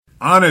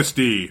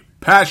honesty,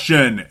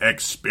 passion,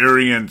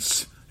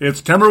 experience.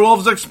 It's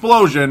Timberwolves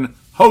Explosion,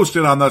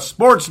 hosted on the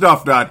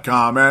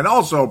sportstuff.com and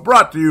also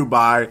brought to you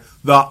by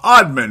the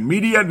Oddman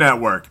Media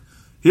Network.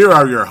 Here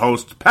are your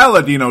hosts,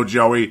 Paladino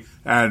Joey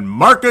and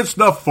Marcus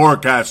the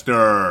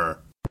Forecaster.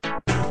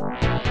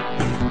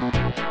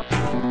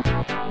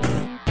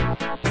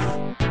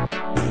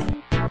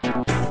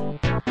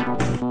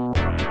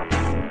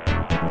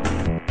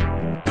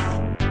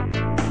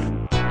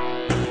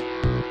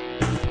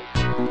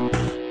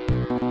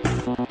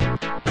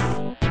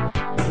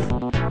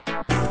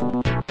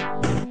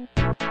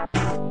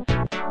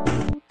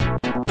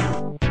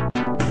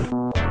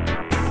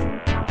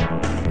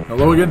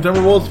 Hello again,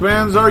 Timberwolves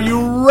fans. Are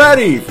you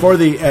ready for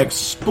the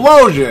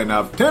explosion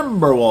of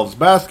Timberwolves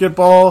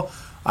basketball?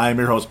 I'm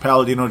your host,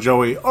 Paladino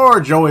Joey,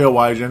 or Joey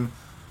Owijan.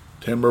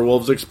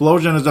 Timberwolves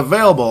Explosion is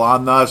available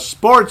on the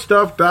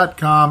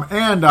sportstuff.com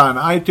and on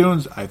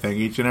iTunes. I thank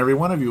each and every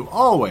one of you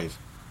always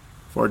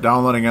for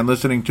downloading and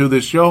listening to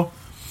this show.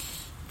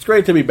 It's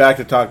great to be back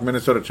to talk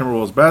Minnesota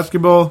Timberwolves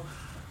basketball.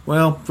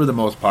 Well, for the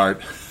most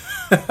part.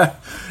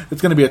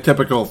 It's going to be a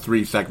typical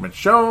 3-segment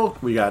show.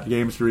 We got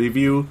games to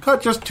review,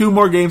 cut just 2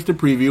 more games to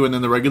preview, and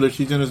then the regular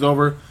season is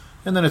over.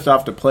 And then it's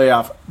off to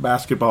playoff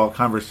basketball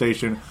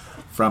conversation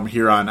from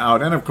here on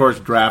out. And, of course,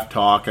 draft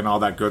talk and all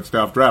that good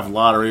stuff. Draft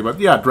lottery, but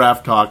yeah,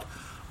 draft talk.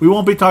 We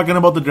won't be talking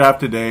about the draft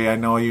today. I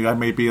know I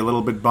may be a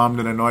little bit bummed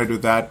and annoyed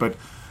with that, but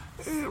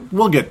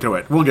we'll get to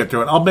it.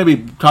 I'll maybe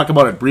talk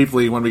about it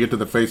briefly when we get to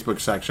the Facebook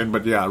section.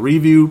 But yeah,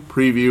 review,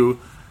 preview,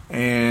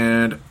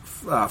 and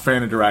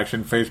fan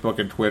interaction, Facebook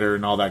and Twitter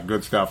and all that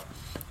good stuff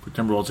for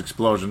Timberwolves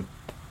Explosion.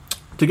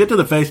 To get to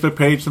the Facebook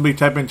page, simply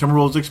type in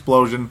Timberwolves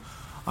Explosion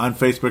on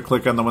Facebook.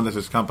 Click on the one that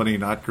says company,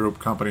 not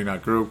group,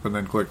 and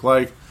then click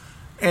like.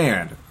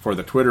 And for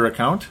the Twitter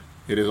account,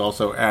 it is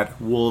also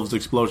at Wolves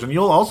Explosion.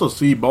 You'll also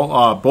see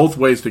both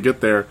ways to get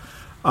there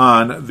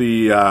on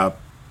the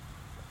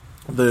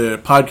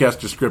podcast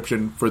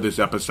description for this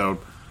episode.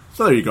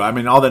 So there you go. I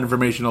mean, all that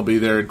information will be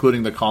there,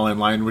 including the call-in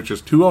line, which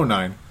is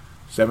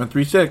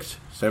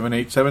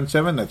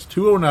 209-736-7877. That's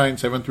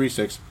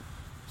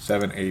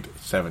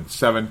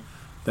 209-736-7877.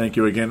 Thank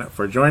you again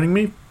for joining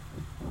me.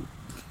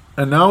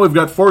 And now we've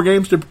got 4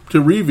 games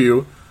to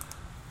review.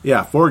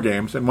 Yeah, 4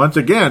 games. And once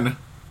again,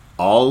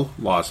 all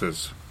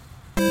losses.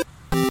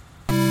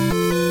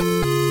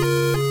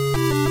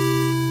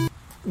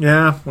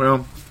 Yeah,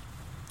 well,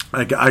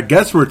 I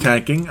guess we're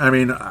tanking. I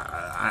mean,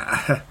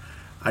 I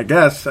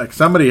guess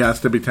somebody has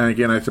to be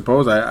tanking, I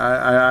suppose.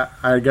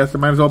 I guess it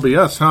might as well be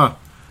us, huh?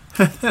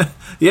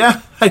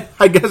 Yeah,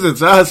 I guess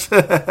it's us.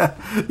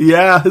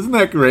 Yeah, isn't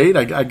that great?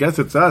 I guess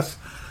it's us.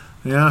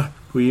 Yeah,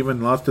 we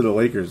even lost to the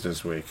Lakers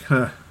this week.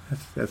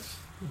 That's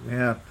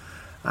yeah.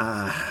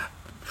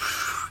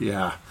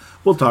 Yeah,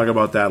 we'll talk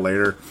about that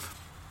later.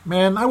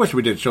 Man, I wish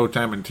we did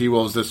Showtime and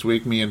T-Wolves this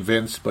week, me and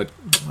Vince, but,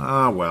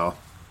 well,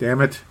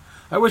 damn it.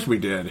 I wish we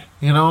did,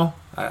 you know?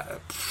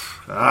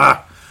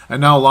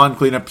 And now lawn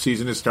cleanup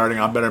season is starting.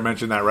 I better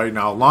mention that right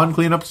now. Lawn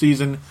cleanup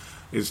season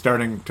is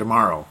starting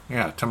tomorrow.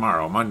 Yeah,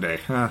 tomorrow, Monday.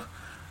 Yeah,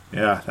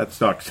 that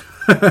sucks.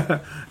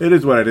 It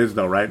is what it is,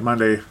 though, right?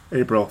 Monday,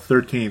 April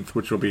 13th,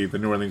 which will be the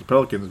New Orleans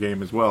Pelicans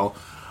game as well.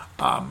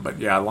 But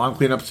yeah, lawn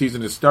cleanup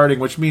season is starting,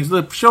 which means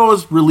the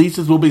show's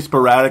releases will be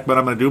sporadic, but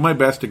I'm going to do my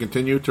best to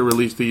continue to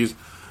release these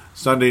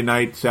Sunday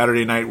night,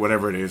 Saturday night,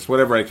 whatever it is,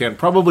 whatever I can.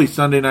 Probably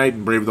Sunday night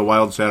and Brave the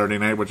Wild Saturday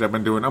night, which I've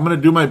been doing. I'm going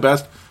to do my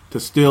best to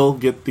still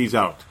get these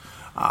out.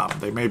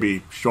 They may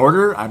be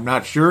shorter. I'm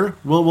not sure.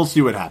 We'll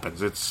see what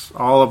happens. It's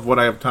all of what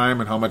I have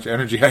time and how much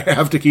energy I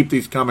have to keep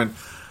these coming.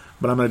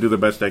 But I'm going to do the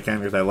best I can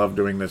because I love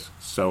doing this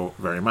so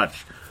very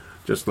much.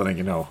 Just letting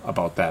you know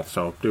about that.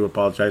 So do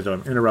apologize if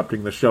I'm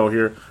interrupting the show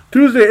here.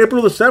 Tuesday,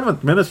 April the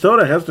 7th,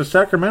 Minnesota heads to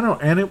Sacramento.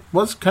 And it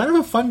was kind of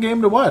a fun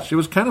game to watch. It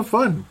was kind of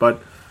fun.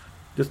 But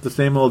just the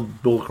same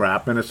old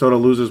bullcrap. Minnesota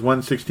loses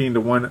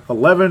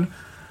 116-111.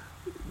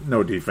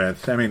 No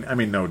defense. I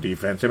mean, no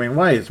defense. I mean,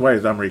 why is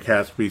Omri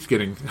Caspi's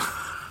getting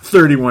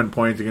 31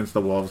 points against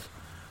the Wolves?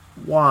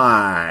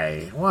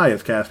 Why? Why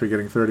is Caspi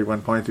getting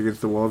 31 points against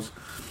the Wolves?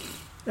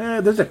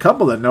 There's a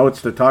couple of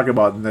notes to talk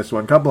about in this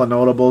one. A couple of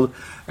notables.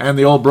 And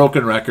the old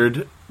broken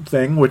record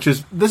thing,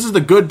 this is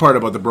the good part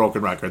about the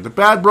broken record. The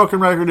bad broken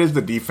record is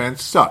the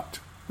defense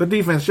sucked. The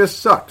defense just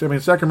sucked. I mean,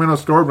 Sacramento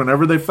scored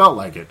whenever they felt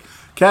like it.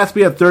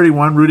 Caspi had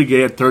 31, Rudy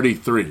Gay had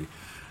 33.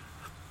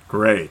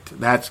 Great.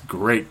 That's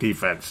great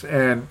defense.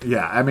 And,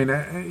 yeah, I mean,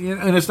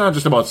 and it's not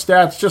just about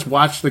stats. Just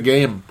watch the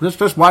game.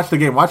 Just watch the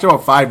game. Watch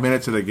about 5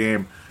 minutes of the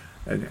game,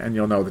 and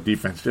you'll know the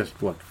defense just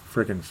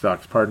freaking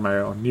sucks. Pardon my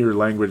own near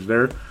language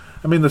there.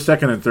 I mean, the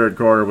second and third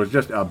quarter was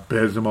just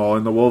abysmal,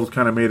 and the Wolves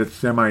kind of made it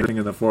semi-thing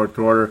in the fourth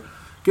quarter.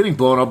 Getting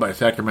blown up by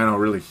Sacramento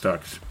really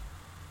sucks.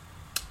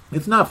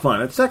 It's not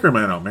fun. It's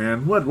Sacramento,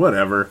 man.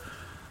 Whatever.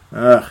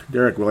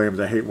 Derek Williams,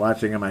 I hate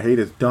watching him. I hate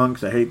his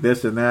dunks. I hate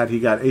this and that. He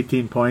got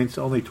 18 points,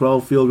 only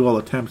 12 field goal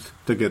attempts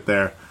to get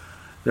there.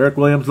 Derek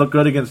Williams looked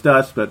good against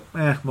us, but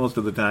most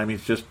of the time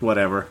he's just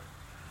whatever.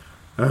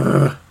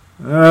 You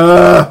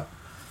know,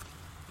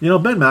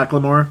 Ben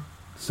McLemore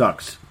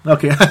sucks.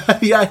 Okay,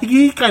 yeah,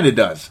 he kind of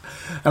does.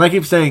 And I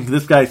keep saying,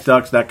 this guy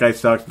sucks, that guy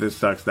sucks, this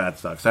sucks, that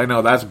sucks. I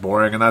know that's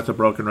boring and that's a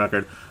broken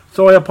record.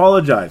 So I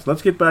apologize.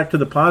 Let's get back to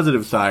the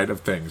positive side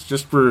of things,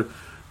 just for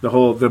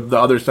the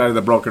other side of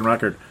the broken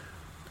record.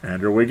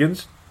 Andrew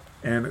Wiggins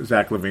and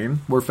Zach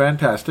LaVine were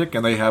fantastic,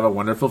 and they have a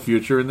wonderful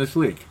future in this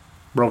league.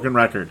 Broken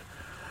record.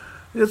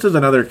 This is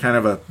another kind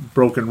of a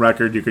broken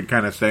record, you could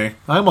kind of say.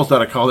 I almost ought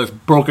to call this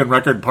Broken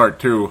Record Part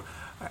 2,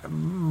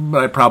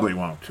 but I probably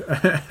won't.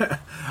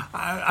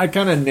 I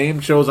kind of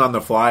name shows on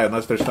the fly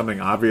unless there's something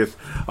obvious.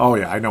 Oh,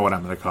 yeah, I know what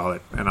I'm going to call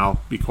it, and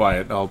I'll be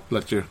quiet. I'll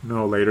let you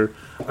know later.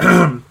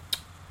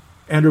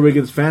 Andrew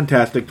Wiggins,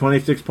 fantastic.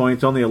 26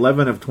 points, only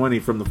 11 of 20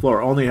 from the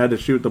floor. Only had to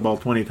shoot the ball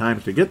 20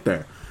 times to get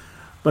there.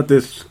 But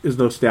this is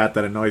no stat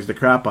that annoys the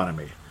crap out of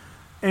me.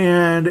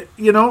 And,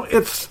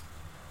 it's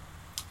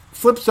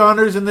Flip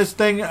Saunders in this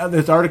thing,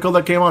 this article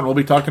that came on. We'll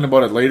be talking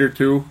about it later,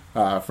 too,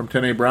 from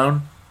 10A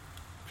Brown.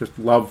 Just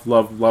love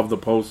the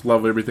post.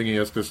 Love everything he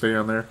has to say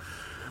on there.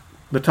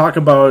 The talk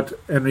about,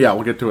 and yeah,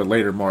 we'll get to it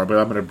later more, but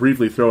I'm going to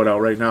briefly throw it out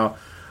right now,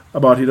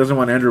 about he doesn't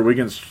want Andrew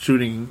Wiggins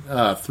shooting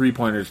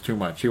three-pointers too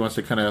much. He wants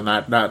to kind of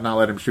not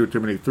let him shoot too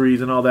many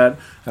threes and all that.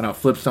 And how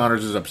Flip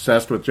Saunders is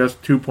obsessed with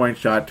just two-point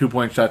shot,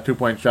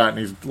 and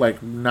he's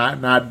like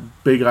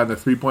not big on the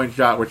three-point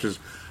shot, which is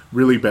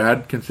really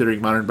bad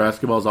considering modern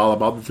basketball is all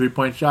about the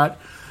three-point shot.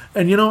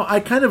 And, I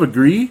kind of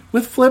agree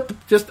with Flip.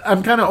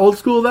 I'm kind of old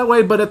school that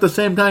way, but at the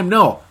same time,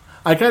 no.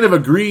 I kind of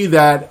agree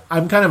that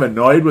I'm kind of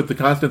annoyed with the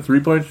constant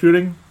three-point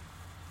shooting.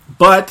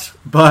 But,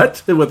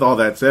 with all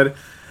that said,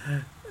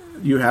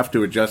 you have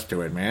to adjust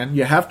to it, man.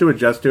 You have to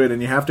adjust to it,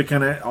 and you have to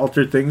kind of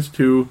alter things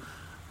to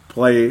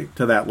play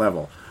to that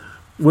level.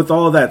 With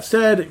all of that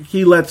said,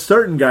 he lets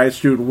certain guys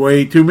shoot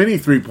way too many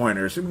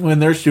three-pointers when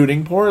they're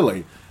shooting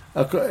poorly.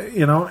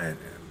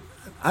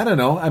 I don't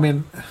know. I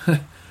mean,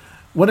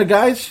 when a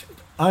guy's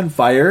on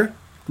fire,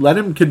 let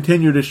him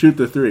continue to shoot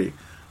the three.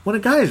 When a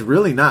guy is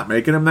really not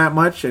making him that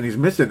much, and he's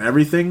missing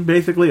everything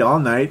basically all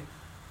night,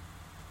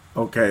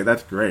 okay,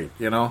 that's great,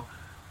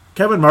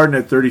 Kevin Martin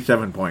had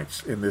 37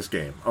 points in this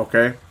game,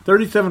 okay?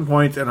 37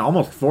 points in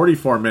almost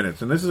 44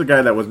 minutes. And this is a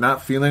guy that was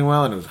not feeling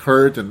well and was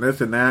hurt and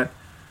this and that.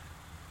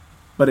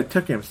 But it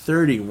took him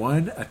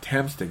 31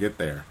 attempts to get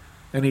there.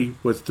 And he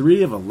was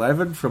 3 of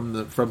 11 from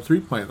the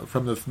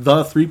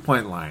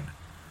three-point line.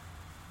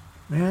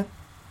 Man,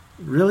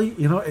 really?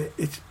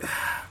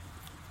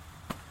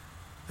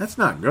 That's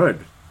not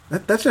good.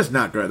 That's just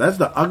not good. That's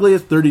the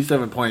ugliest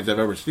 37 points I've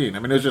ever seen. I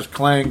mean, it was just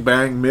clang,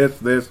 bang, miss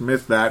this,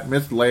 miss that,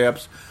 missed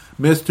layups,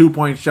 missed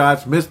 2-point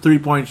shots, missed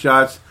 3-point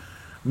shots,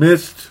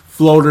 missed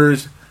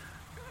floaters.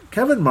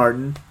 Kevin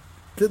Martin,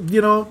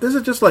 this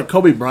is just like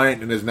Kobe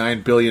Bryant and his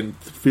 9 billion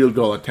field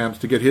goal attempts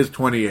to get his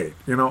 28,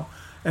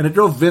 And it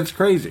drove Vince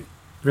crazy.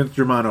 Vince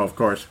Germano, of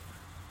course,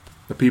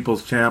 the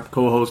People's Champ,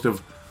 co-host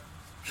of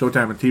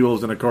Showtime and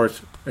T-Wolves, and, of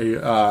course,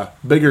 a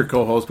bigger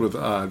co-host with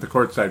the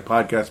Courtside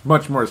Podcast.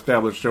 Much more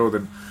established show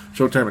than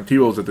Showtime and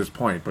T-Wolves at this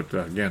point. But,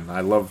 again,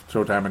 I love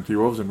Showtime and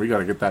T-Wolves, and we got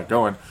to get that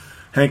going.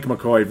 Hank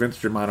McCoy, Vince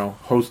Germano,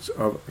 hosts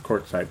of the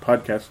Courtside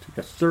Podcast.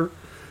 Yes, sir.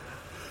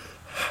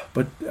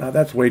 But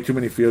that's way too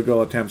many field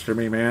goal attempts for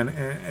me,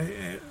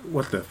 man.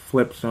 What the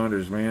Flip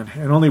Saunders, man.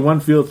 And only one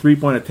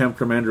three-point attempt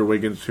from Andrew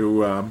Wiggins,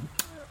 who, I'm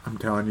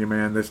telling you,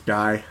 man, this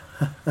guy.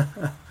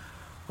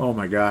 Oh,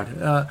 my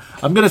God.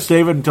 I'm going to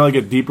save it until I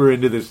get deeper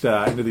into this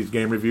into these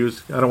game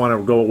reviews. I don't want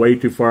to go way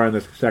too far on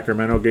this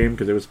Sacramento game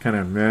because it was kind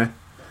of meh.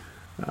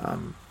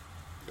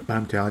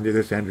 I'm telling you,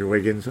 this Andrew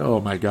Wiggins,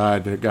 oh, my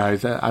God,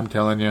 guys, I'm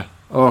telling you.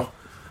 Oh,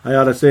 I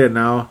ought to say it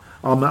now.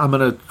 I'm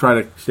going to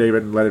try to save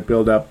it and let it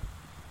build up.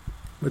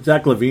 But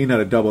Zach LaVine had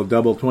a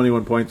double-double,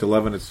 21 points,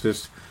 11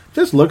 assists.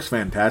 Just looks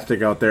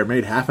fantastic out there.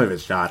 Made half of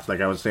his shots, like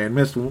I was saying.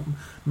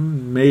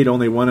 Made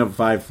only 1 of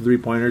 5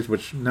 three-pointers,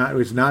 which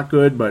was not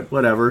good, but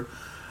whatever.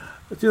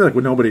 It seems like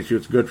nobody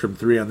shoots good from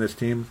 3 on this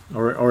team,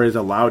 or is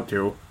allowed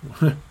to,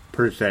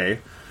 per se.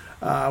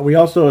 We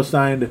also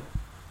assigned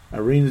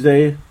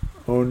Arinze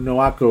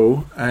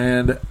Onoako,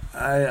 and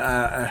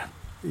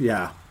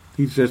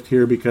he's just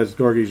here because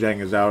Gorgui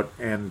Dieng is out,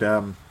 and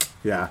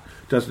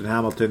Justin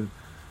Hamilton.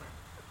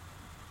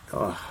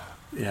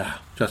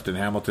 Justin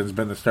Hamilton's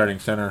been the starting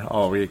center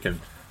all week,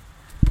 and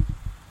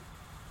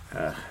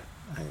that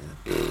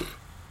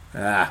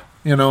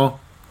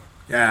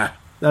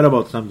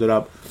about sums it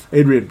up.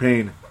 Adrian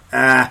Payne,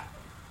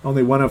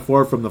 only 1 of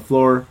 4 from the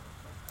floor,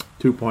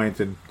 2 points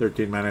in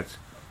 13 minutes.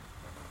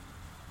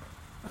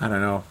 I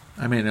don't know.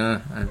 I mean,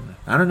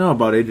 I don't know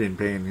about Adrian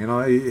Payne.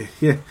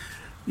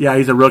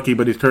 He's a rookie,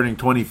 but he's turning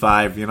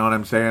 25. You know what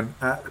I'm saying?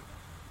 I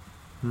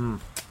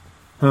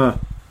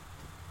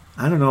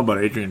don't know about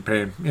Adrian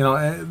Payne.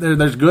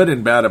 There's good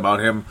and bad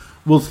about him.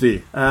 We'll see.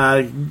 He's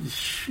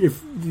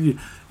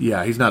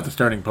not the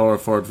starting power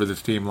forward for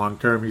this team long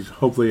term. He's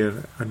hopefully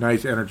a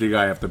nice energy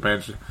guy off the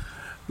bench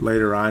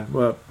later on.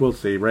 Well, we'll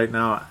see. Right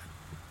now,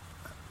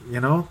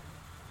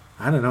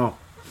 I don't know.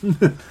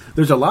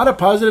 There's a lot of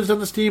positives on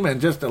this team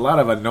and just a lot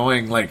of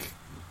annoyances.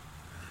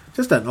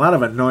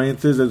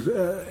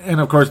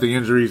 And of course, the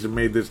injuries have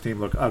made this team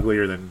look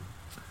uglier than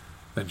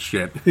than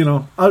shit.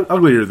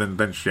 Uglier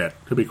than shit,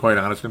 to be quite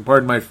honest. And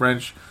pardon my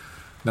French,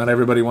 not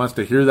everybody wants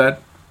to hear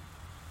that.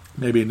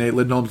 Maybe Nate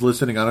Lindholm's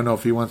listening. I don't know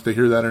if he wants to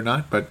hear that or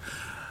not, but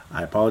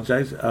I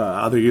apologize.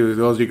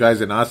 Those of you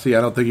guys in Aussie,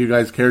 I don't think you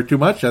guys care too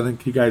much. I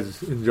think you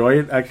guys enjoy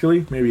it,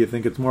 actually. Maybe you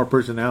think it's more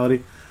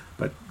personality,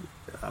 but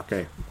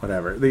okay,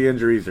 whatever. The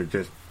injuries are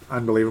just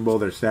unbelievable.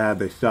 They're sad.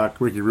 They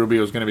suck. Ricky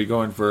Rubio is going to be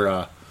going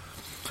for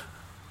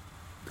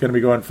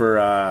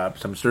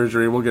some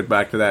surgery. We'll get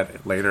back to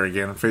that later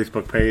again on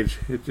Facebook page.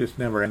 It just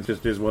never ends.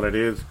 Just is what it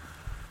is.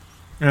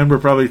 And we're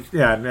probably,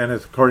 and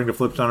as according to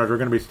Flip Saunders, we're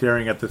going to be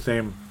staring at the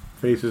same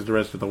faces the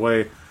rest of the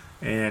way.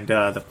 And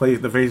the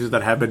faces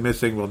that have been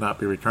missing will not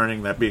be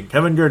returning. That being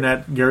Kevin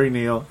Garnett, Gary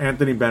Neal,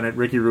 Anthony Bennett,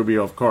 Ricky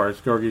Rubio, of course,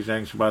 Georgi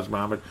Zhang, Shabazz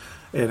Muhammad,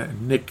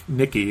 and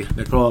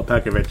Nikola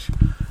Pekovic.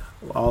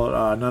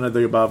 None of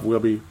the above will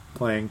be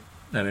playing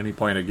at any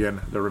point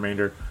again the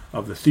remainder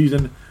of the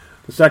season.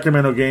 The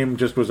Sacramento game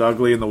just was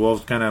ugly, and the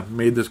Wolves kind of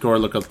made the score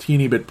look a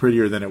teeny bit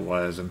prettier than it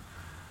was. And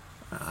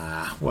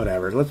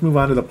whatever. Let's move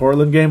on to the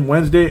Portland game.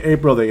 Wednesday,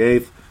 April the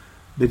 8th.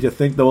 Did you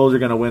think the Wolves are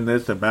going to win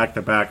this? A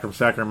back-to-back from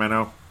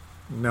Sacramento?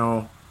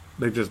 No,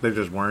 they just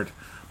weren't.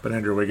 But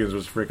Andrew Wiggins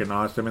was freaking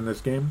awesome in this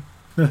game.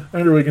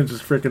 Andrew Wiggins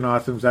is freaking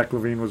awesome. Zach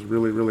LaVine was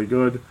really, really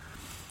good.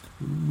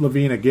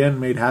 LaVine again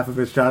made half of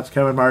his shots.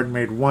 Kevin Martin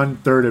made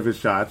 1/3 of his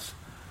shots.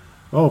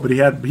 Oh, but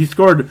he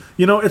scored.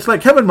 It's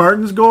like Kevin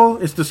Martin's goal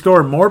is to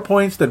score more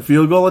points than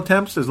field goal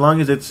attempts, as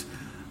long as it's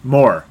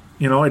more.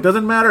 It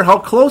doesn't matter how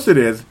close it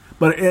is,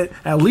 but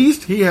at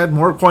least he had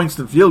more points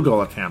than field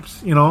goal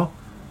attempts.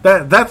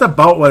 That's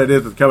about what it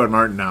is with Kevin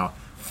Martin now.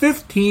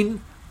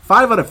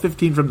 5 out of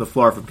 15 from the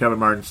floor from Kevin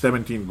Martin,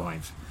 17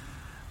 points.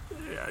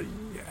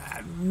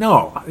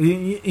 No.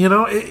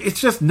 It's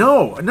just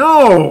no.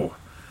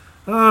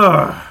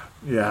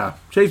 Yeah.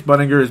 Chase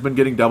Budinger has been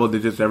getting double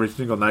digits every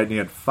single night, and he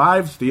had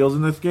 5 steals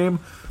in this game.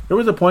 There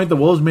was a point the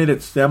Wolves made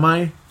it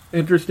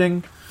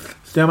semi-interesting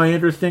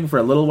for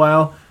a little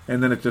while,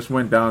 and then it just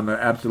went down the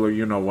absolute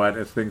you-know-what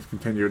as things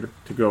continued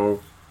to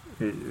go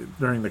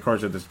during the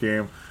course of this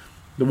game.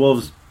 The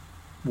Wolves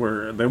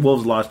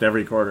lost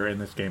every quarter in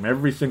this game,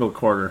 every single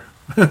quarter.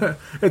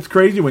 It's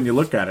crazy when you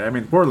look at it. I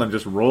mean, Portland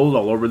just rolled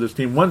all over this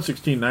team.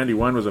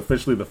 116-91 was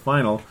officially the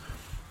final.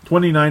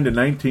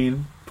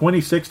 29-19,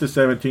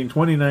 26-17,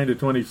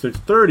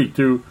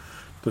 29-26,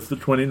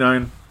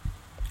 32-29.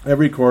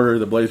 Every quarter,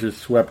 the Blazers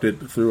swept it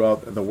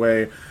throughout the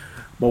way.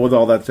 But with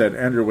all that said,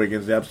 Andrew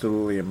Wiggins,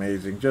 absolutely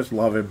amazing. Just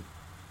love him.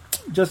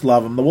 Just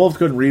love him. The Wolves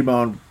couldn't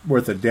rebound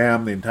worth a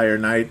damn the entire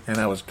night, and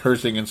I was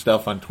cursing and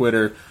stuff on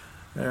Twitter.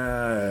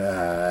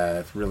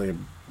 It's really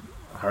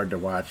hard to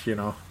watch,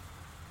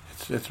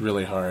 It's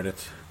really hard.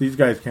 These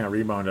guys can't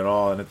rebound at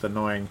all, and it's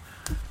annoying.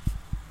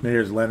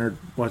 Meyers Leonard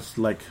was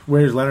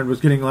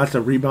getting lots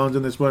of rebounds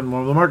in this one.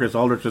 Well, LaMarcus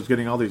Aldridge was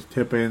getting all these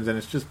tip-ins, and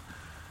it's just,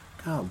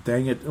 God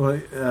dang it.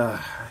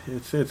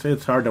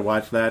 It's hard to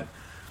watch that.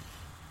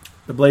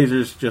 The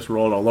Blazers just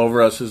rolled all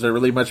over us. Is there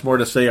really much more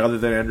to say other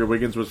than Andrew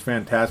Wiggins was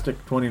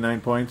fantastic, 29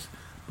 points,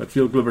 but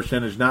field goal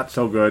percentage not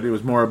so good. It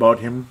was more about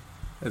him.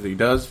 As he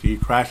does, he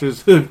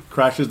crashes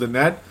the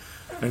net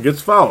and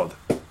gets fouled.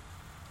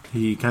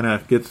 He kind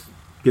of gets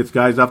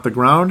guys off the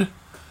ground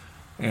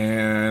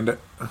and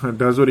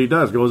does what he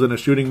does. Goes in a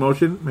shooting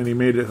motion, and he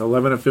made it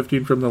 11 of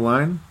 15 from the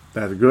line.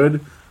 That's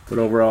good. But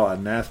overall, a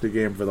nasty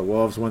game for the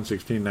Wolves.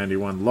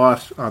 116-91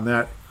 loss on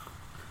that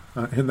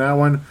in that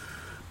one.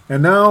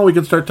 And now we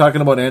can start talking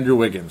about Andrew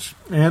Wiggins.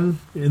 And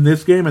in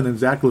this game, and then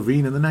Zach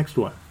LaVine in the next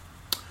one.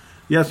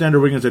 Yes,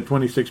 Andrew Wiggins had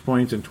 26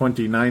 points and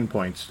 29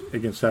 points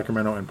against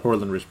Sacramento and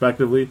Portland,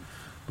 respectively.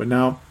 But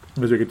now,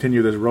 as we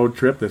continue this road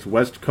trip, this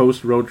West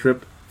Coast road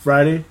trip,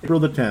 Friday, April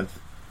the 10th,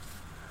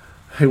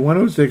 a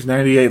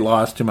 106-98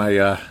 loss to my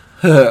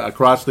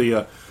across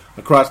the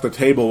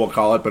table, we'll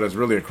call it, but it's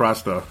really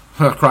across the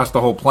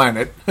whole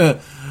planet.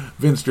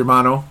 Vince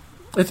Germano.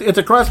 It's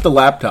across the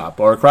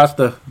laptop or across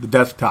the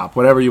desktop,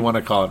 whatever you want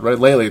to call it. Right?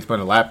 Lately, it's been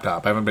a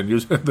laptop. I haven't been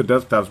using it. The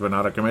desktop's been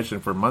out of commission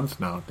for months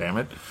now. Damn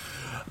it.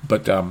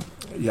 But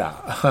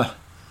yeah.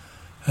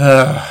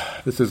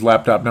 This is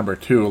laptop number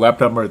 2.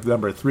 Laptop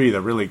number 3,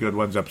 the really good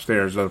ones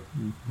upstairs. At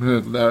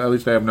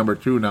least I have number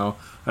 2 now.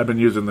 I've been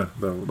using the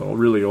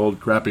really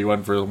old, crappy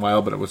one for a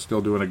while, but it was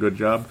still doing a good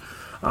job.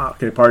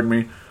 Okay, pardon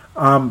me.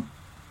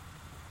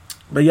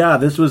 But yeah,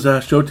 this was a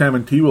Showtime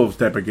and T-Wolves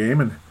type of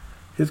game, and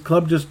his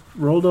club just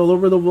rolled all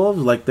over the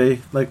Wolves like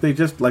they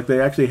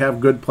actually have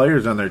good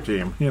players on their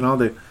team.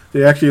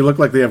 They actually look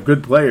like they have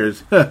good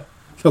players. The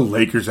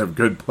Lakers have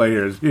good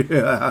players.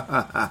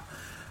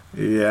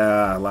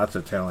 Yeah, lots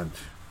of talent.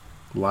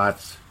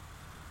 Lots.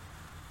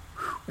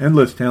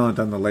 Endless talent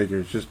on the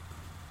Lakers. Just,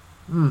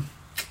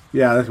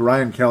 yeah, that's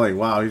Ryan Kelly.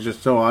 Wow, he's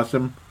just so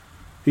awesome.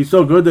 He's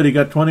so good that he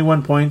got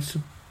 21 points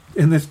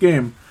in this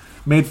game.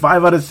 Made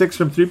 5 out of 6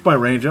 from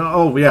three-point range.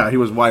 Oh, yeah, he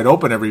was wide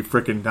open every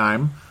freaking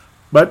time.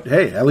 But,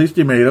 hey, at least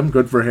he made them.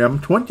 Good for him.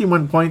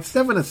 21 points,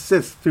 7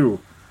 assists, too.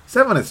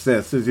 7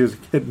 assists as he was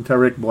hitting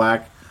Tariq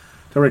Black.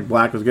 Tariq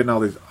Black was getting all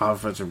these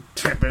offensive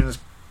tip-ins.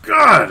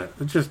 God,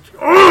 it just,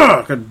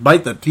 I could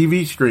bite the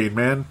TV screen,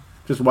 man,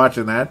 just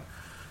watching that.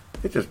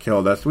 It just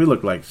killed us. We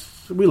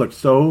looked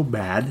so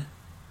bad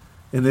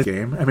in this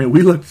game. I mean,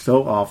 we looked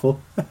so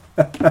awful.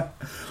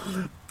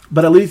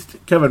 But at least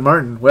Kevin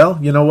Martin, well,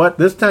 you know what?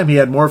 This time he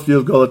had more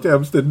field goal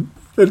attempts than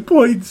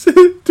points.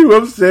 2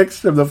 of 6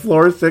 from the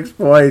floor, 6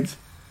 points.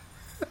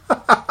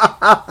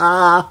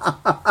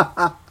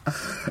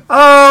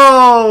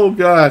 Oh,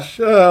 gosh.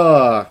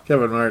 Oh,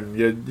 Kevin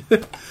Martin.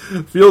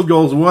 Field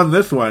goals won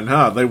this one,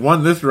 huh? They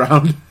won this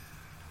round.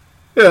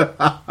 Okay.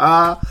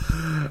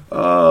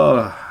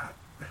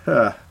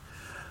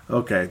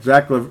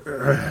 Zach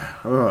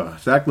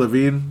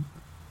LaVine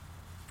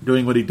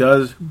doing what he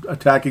does,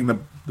 attacking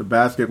the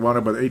basket, wound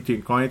up with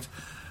 18 points.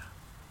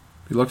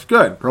 He looks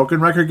good. Broken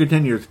record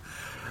continues.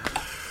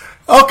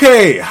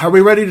 Okay, are we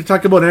ready to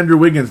talk about Andrew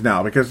Wiggins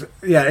now? Because,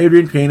 yeah,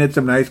 Adrian Payne had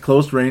some nice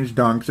close-range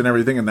dunks and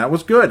everything, and that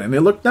was good, and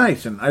it looked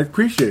nice, and I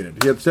appreciate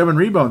it. He had 7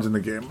 rebounds in the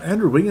game.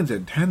 Andrew Wiggins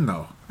had 10,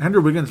 though.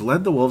 Andrew Wiggins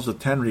led the Wolves with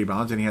 10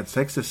 rebounds, and he had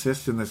 6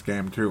 assists in this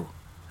game, too.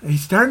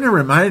 He's starting to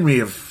remind me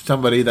of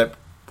somebody that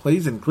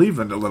plays in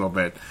Cleveland a little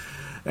bit.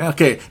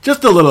 Okay,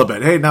 just a little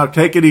bit. Hey, now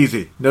take it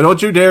easy. Now,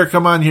 don't you dare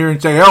come on here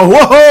and say, oh,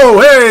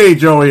 whoa, hey,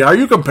 Joey, are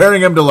you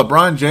comparing him to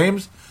LeBron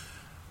James?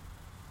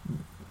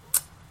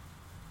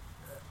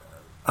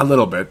 A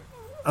little bit.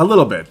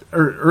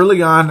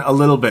 Early on, a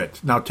little bit.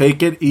 Now,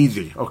 take it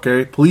easy,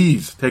 okay?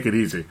 Please, take it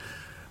easy.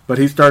 But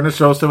he's starting to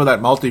show some of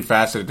that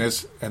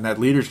multifacetedness and that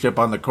leadership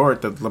on the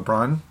court that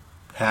LeBron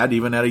had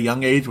even at a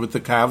young age with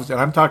the Cavs. And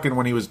I'm talking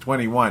when he was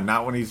 21,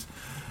 not when he's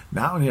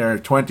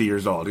 20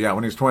 years old. Yeah,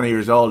 when he's 20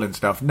 years old and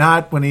stuff.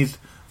 Not when he's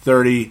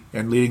 30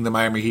 and leading the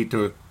Miami Heat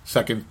to a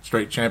second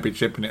straight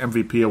championship and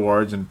MVP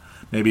awards and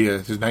maybe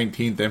his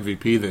 19th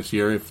MVP this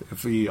year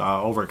if he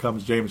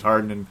overcomes James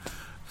Harden and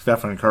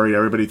Stephen Curry.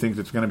 Everybody thinks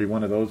it's going to be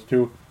one of those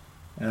two.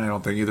 And I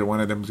don't think either one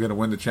of them is going to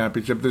win the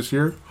championship this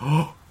year.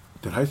 Oh,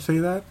 did I say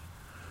that?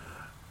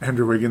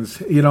 Andrew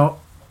Wiggins,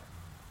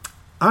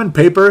 on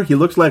paper, he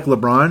looks like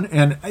LeBron.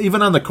 And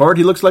even on the court,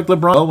 he looks like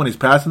LeBron when he's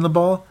passing the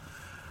ball.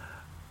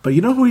 But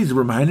you know who he's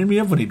reminding me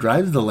of when he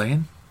drives the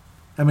lane?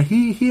 I mean,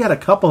 he had a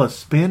couple of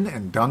spin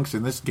and dunks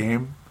in this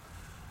game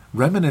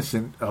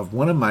reminiscent of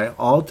one of my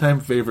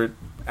all-time favorite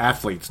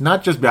athletes.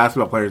 Not just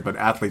basketball players, but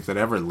athletes that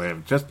ever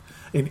lived. Just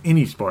in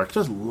any sport.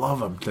 Just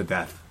love him to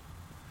death.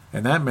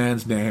 And that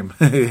man's name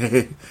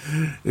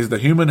is the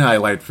human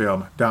highlight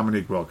film,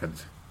 Dominique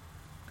Wilkins.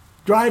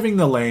 Driving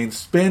the lane,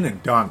 spin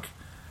and dunk.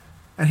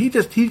 And he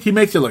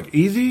makes it look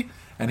easy,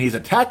 and he's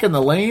attacking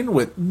the lane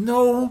with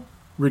no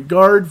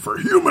regard for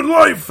human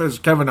life, as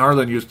Kevin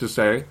Harlan used to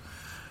say.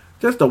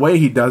 Just the way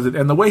he does it,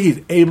 and the way he's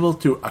able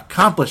to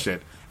accomplish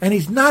it. And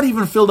he's not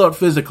even filled out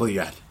physically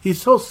yet. He's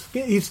still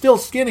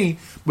skinny,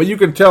 but you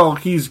can tell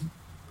it's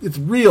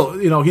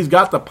real. He's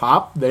got the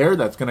pop there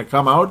that's going to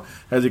come out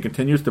as he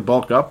continues to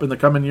bulk up in the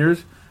coming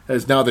years.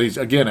 As now that he's,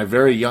 again, a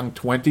very young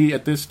 20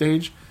 at this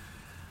stage.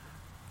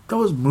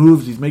 Those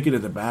moves he's making to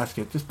the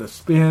basket, just the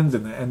spins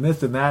and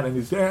this and that,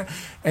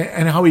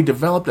 and how he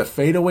developed a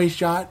fadeaway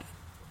shot.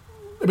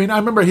 I mean, I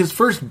remember the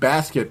first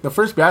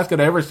basket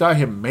I ever saw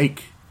him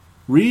make,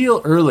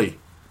 real early,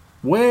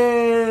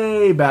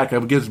 way back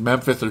against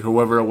Memphis or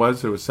whoever it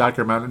was. It was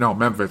Sacramento. No,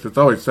 Memphis. It's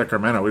always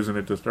Sacramento, isn't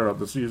it, to start out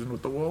the season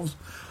with the Wolves?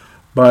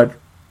 But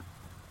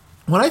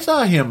when I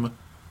saw him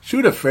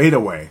shoot a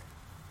fadeaway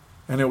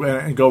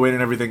and go in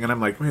and everything, and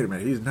I'm like, wait a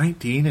minute, he's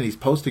 19 and he's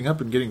posting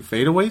up and getting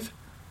fadeaways?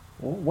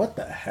 Well, what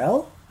the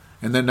hell?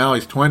 And then now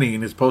he's 20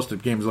 and his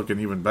posted game's looking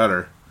even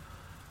better.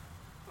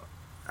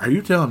 Are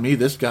you telling me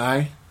this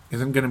guy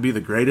isn't going to be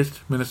the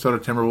greatest Minnesota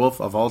Timberwolf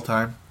of all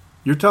time?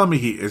 You're telling me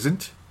he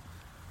isn't?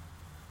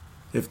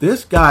 If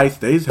this guy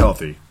stays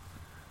healthy,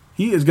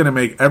 he is going to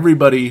make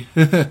everybody...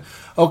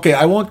 Okay,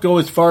 I won't go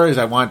as far as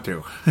I want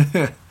to.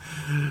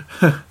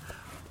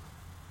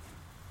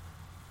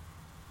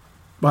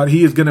 But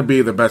he is going to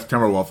be the best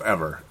Timberwolf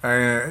ever.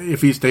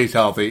 If he stays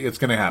healthy, it's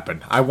going to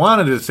happen. I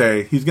wanted to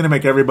say he's going to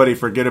make everybody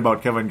forget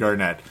about Kevin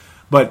Garnett.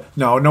 But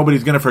no,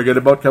 nobody's going to forget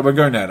about Kevin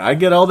Garnett. I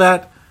get all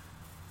that.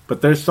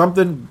 But there's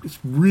something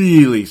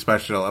really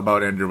special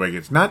about Andrew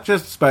Wiggins. Not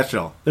just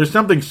special. There's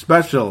something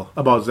special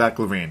about Zach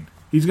LaVine.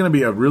 He's going to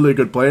be a really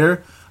good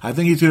player. I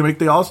think he's going to make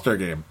the All-Star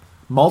game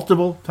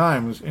multiple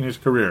times in his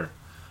career.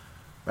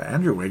 But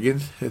Andrew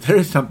Wiggins,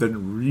 there's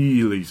something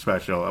really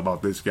special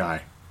about this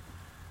guy.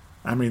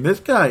 I mean, this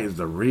guy is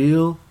the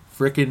real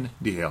freaking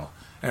deal.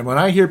 And when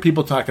I hear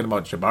people talking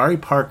about Jabari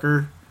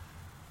Parker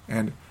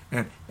and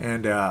why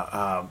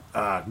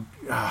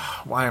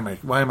am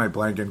I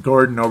blanking?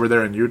 Gordon over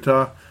there in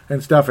Utah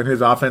and stuff, and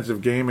his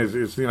offensive game is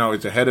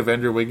it's ahead of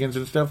Andrew Wiggins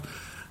and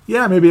stuff.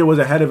 Yeah, maybe it was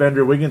ahead of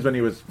Andrew Wiggins when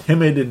he was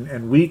timid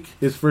and weak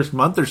his first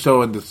month or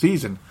so in the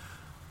season.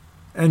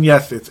 And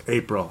yes, it's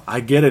April.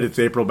 I get it. It's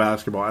April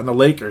basketball, and the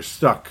Lakers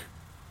suck.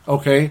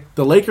 Okay,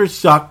 the Lakers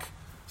suck.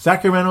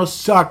 Sacramento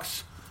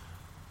sucks.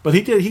 But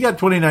he got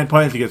 29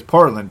 points against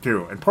Portland,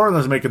 too. And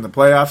Portland's making the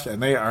playoffs,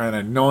 and they are an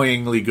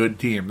annoyingly good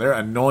team. They're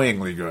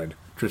annoyingly good,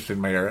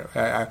 Tristan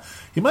Mayer.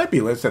 He might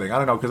be listening. I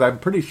don't know, because I'm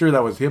pretty sure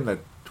that was him that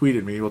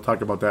tweeted me. We'll talk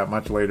about that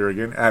much later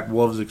again. At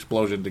Wolves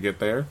Explosion to get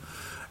there.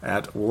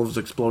 At Wolves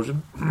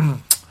Explosion.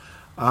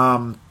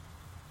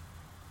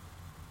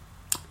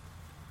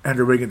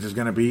 Andrew Wiggins is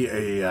going to be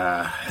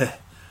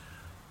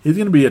he's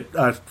going to be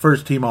a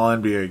first team All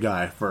NBA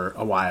guy for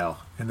a while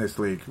in this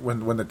league.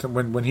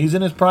 When he's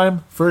in his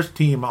prime, first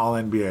team All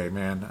NBA,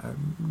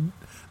 man.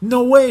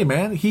 No way,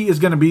 man. He is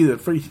going to be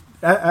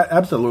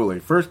absolutely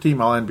first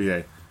team All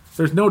NBA.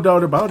 There's no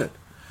doubt about it.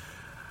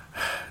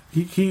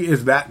 He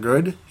is that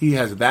good. He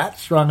has that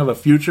strong of a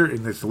future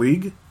in this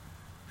league.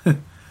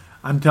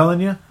 I'm telling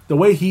you, the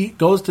way he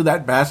goes to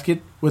that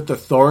basket with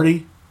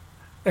authority,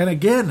 and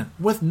again,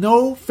 with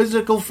no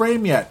physical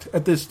frame yet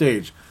at this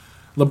stage.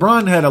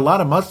 LeBron had a lot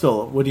of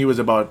muscle when he was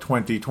about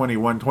 20,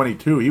 21,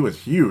 22. He was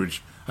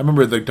huge. I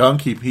remember the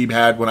dunk he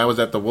had when I was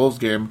at the Wolves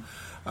game,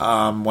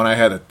 when I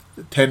had a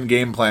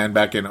 10-game plan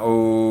back in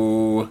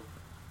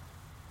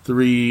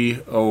 03,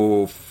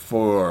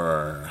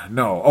 04.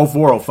 No,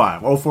 04,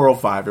 05. 04,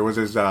 05. It was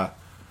his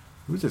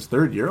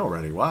third year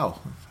already.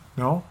 Wow.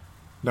 No.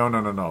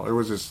 It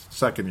was his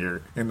second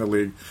year in the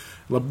league.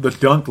 The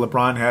dunk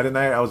LeBron had in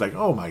that, I was like,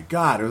 oh my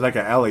God. It was like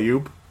an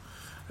alley-oop.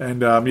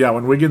 And,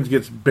 when Wiggins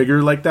gets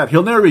bigger like that,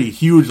 he'll never be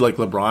huge like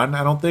LeBron,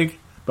 I don't think.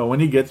 But when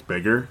he gets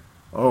bigger,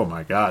 oh,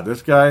 my God,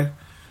 this guy.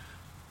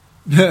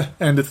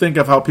 And to think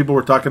of how people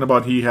were talking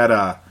about he had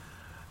a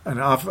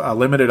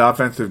limited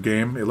offensive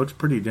game, it looks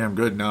pretty damn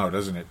good now,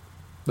 doesn't it?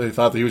 They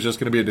thought that he was just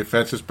going to be a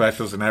defensive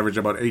specialist and average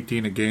about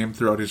 18 a game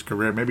throughout his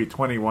career, maybe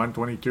 21,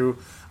 22,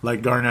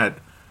 like Garnett.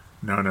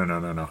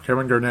 No.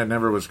 Kevin Garnett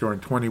never was scoring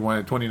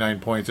 21, 29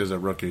 points as a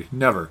rookie.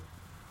 Never.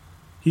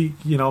 He,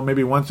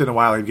 maybe once in a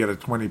while he'd get a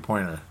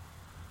 20-pointer.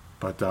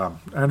 But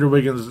Andrew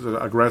Wiggins'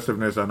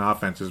 aggressiveness on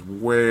offense is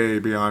way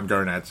beyond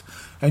Garnett's.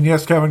 And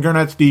yes, Kevin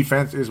Garnett's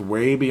defense is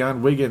way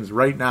beyond Wiggins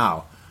right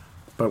now.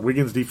 But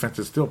Wiggins' defense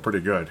is still pretty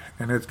good.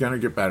 And it's going to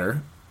get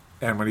better.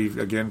 And when he,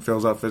 again,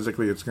 fills out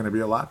physically, it's going to be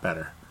a lot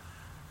better.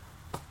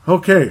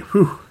 Okay.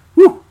 Whew.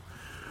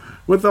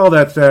 With all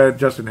that said,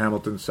 Justin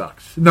Hamilton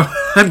sucks. No,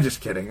 I'm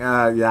just kidding.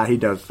 Yeah, he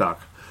does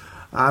suck.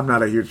 I'm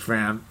not a huge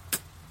fan.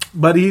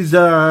 But he's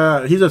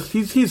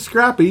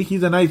scrappy.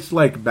 He's a nice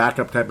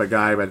backup type of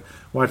guy. But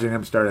watching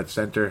him start at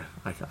center,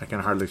 I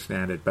can hardly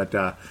stand it. But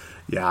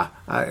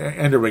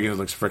Andrew Wiggins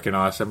looks freaking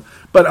awesome.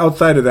 But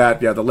outside of that,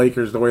 the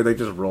Lakers, the way they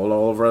just rolled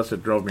all over us,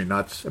 it drove me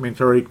nuts. I mean,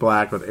 Tariq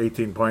Black with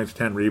 18 points,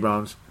 10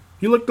 rebounds.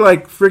 He looked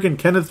like freaking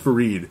Kenneth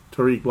Faried,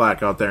 Tariq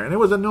Black out there, and it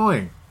was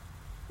annoying.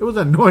 It was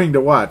annoying to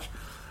watch.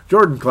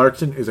 Jordan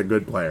Clarkson is a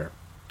good player.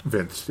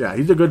 Vince,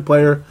 he's a good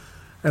player.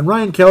 And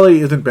Ryan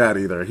Kelly isn't bad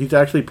either. He's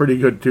actually pretty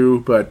good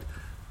too, but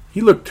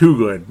he looked too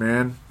good,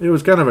 man. It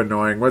was kind of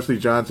annoying. Wesley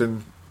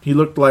Johnson, he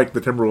looked like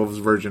the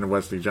Timberwolves version of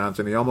Wesley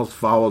Johnson. He almost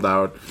fouled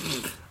out.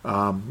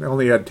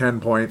 Only had 10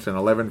 points and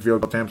 11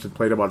 field goal attempts and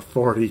played about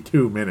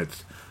 42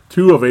 minutes.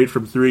 2 of 8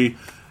 from 3.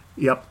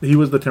 Yep, he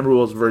was the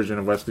Timberwolves version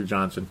of Wesley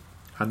Johnson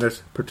on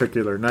this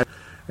particular night.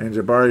 And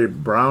Jabari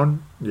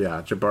Brown,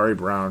 Jabari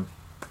Brown.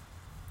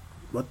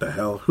 What the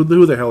hell? Who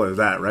the hell is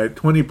that, right?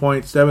 20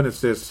 points, 7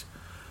 assists.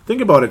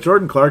 Think about it.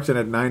 Jordan Clarkson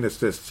had 9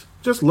 assists.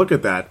 Just look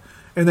at that.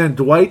 And then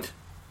Dwight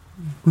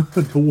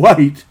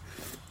Boyks.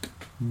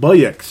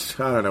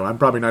 I don't know. I'm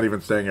probably not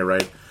even saying it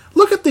right.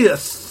 Look at the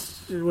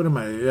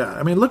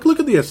look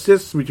at the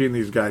assists between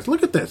these guys.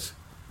 Look at this.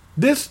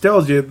 This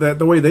tells you that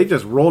the way they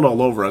just rolled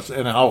all over us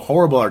and how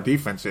horrible our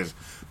defense is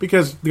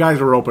because the guys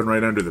were open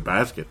right under the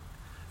basket.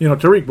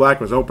 Tariq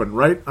Black was open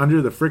right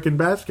under the freaking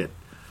basket.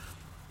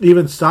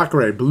 Even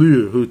Sacre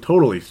Bleu, who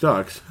totally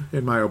sucks,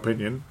 in my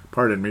opinion.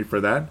 Pardon me for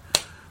that.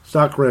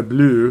 Sacre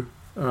Bleu,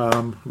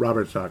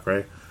 Robert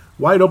Sacre,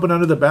 wide open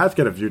under the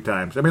basket a few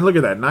times. I mean, look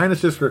at that. 9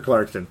 assists for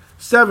Clarkson.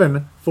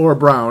 7 for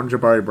Brown,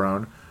 Jabari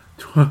Brown.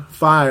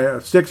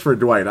 6 for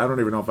Dwight. I don't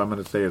even know if I'm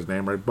going to say his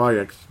name right.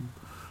 Boyks.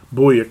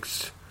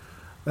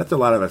 That's a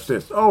lot of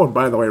assists. Oh, and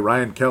by the way,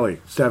 Ryan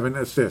Kelly, 7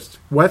 assists.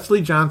 Wesley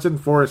Johnson,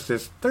 4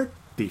 assists.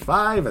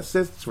 35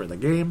 assists for the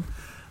game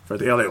for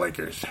the LA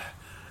Lakers.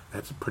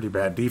 That's a pretty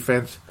bad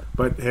defense.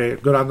 But, hey,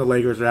 good on the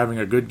Lakers. They're having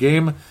a good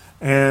game.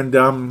 And,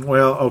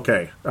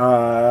 okay.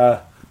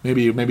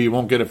 Maybe you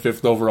won't get a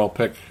 5th overall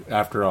pick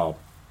after all.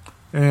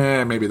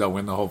 Maybe they'll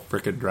win the whole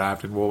freaking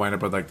draft, and we'll wind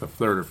up with, the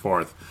 3rd or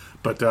 4th.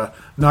 But,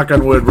 knock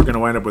on wood, we're going to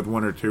wind up with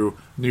 1 or 2.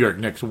 New York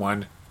Knicks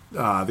won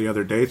the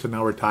other day, so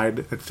now we're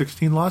tied at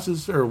 16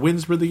 losses, or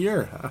wins for the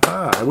year.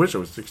 I wish it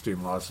was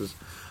 16 losses.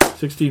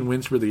 16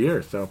 wins for the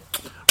year, so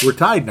we're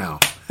tied now.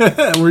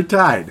 We're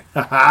tied.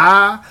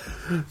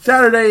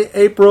 Saturday,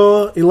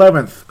 April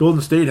 11th.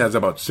 Golden State has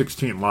about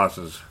 16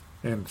 losses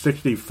and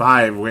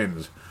 65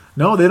 wins.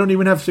 No, they don't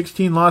even have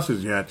 16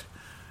 losses yet.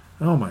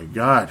 Oh, my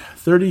God.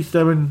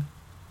 37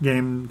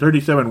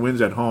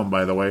 wins at home,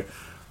 by the way,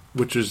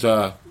 which is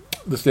the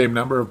same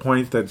number of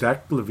points that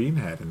Zach LaVine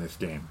had in this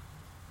game.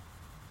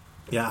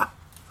 Yeah.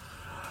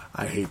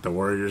 I hate the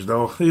Warriors,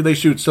 though. They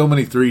shoot so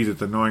many threes,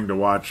 it's annoying to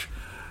watch.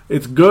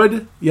 It's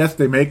good. Yes,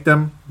 they make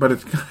them,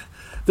 but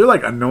they're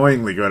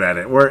annoyingly good at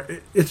it.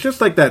 Where it's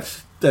just like that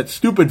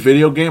stupid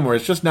video game where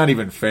it's just not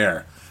even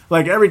fair.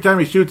 Like every time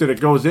he shoots it, it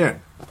goes in.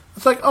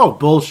 It's like, oh,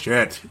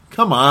 bullshit.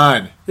 Come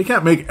on. They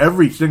can't make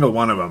every single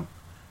one of them.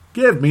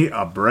 Give me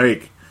a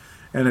break.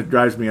 And it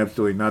drives me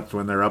absolutely nuts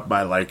when they're up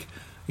by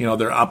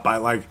they're up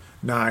by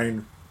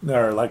 9,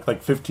 they're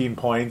like 15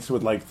 points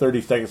with like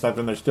 30 seconds left,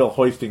 and they're still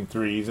hoisting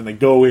threes, and they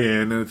go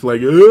in, and it's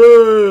like,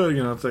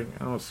 it's like,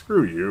 oh,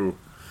 screw you.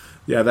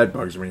 Yeah, that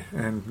bugs me,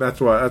 and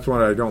that's what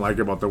I don't like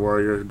about the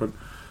Warriors. But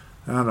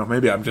I don't know,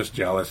 maybe I'm just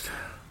jealous.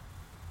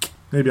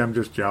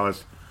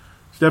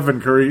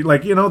 Stephen Curry,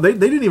 they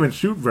didn't even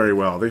shoot very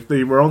well.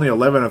 They were only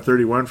 11 of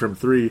 31 from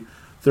three,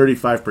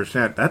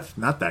 35%. That's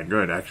not that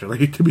good,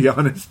 actually, to be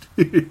honest.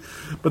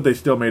 But they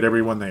still made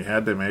every one they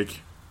had to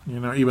make.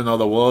 Even though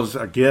the Wolves,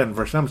 again,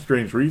 for some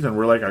strange reason,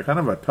 were like a kind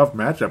of a tough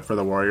matchup for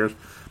the Warriors.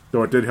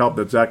 Though it did help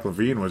that Zach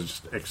LaVine was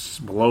just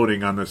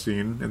exploding on the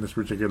scene in this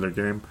particular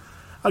game.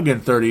 Again,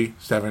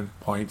 37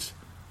 points.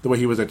 The way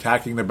he was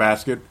attacking the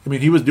basket. I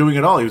mean, he was doing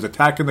it all. He was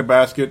attacking the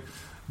basket,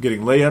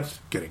 getting layups,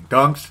 getting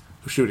dunks,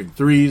 shooting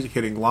threes,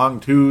 hitting long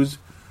twos,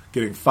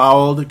 getting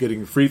fouled,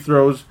 getting free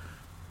throws.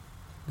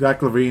 Zach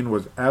LaVine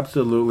was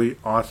absolutely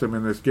awesome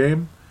in this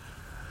game.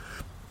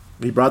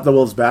 He brought the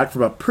Wolves back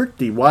from a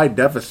pretty wide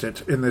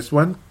deficit in this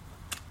one.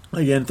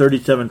 Again,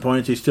 37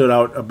 points. He stood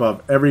out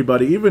above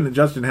everybody. Even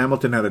Justin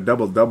Hamilton had a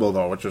double-double,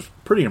 though, which was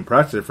pretty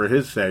impressive for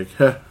his sake.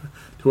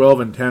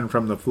 12 and 10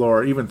 from the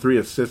floor, even 3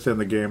 assists in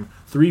the game.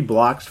 3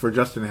 blocks for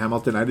Justin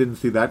Hamilton. I didn't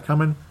see that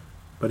coming,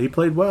 but he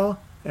played well.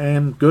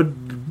 And good,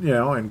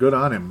 and good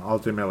on him,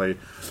 ultimately.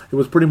 It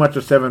was pretty much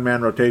a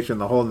 7-man rotation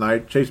the whole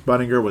night. Chase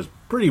Budinger was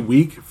pretty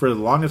weak for the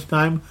longest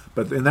time,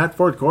 but in that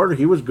fourth quarter,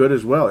 he was good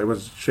as well. It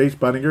was Chase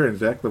Budinger and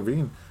Zach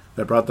LaVine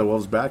that brought the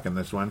Wolves back in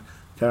this one.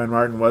 Kevin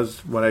Martin was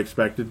what I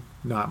expected.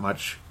 Not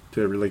much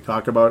to really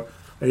talk about.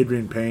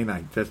 Adrian Payne,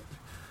 I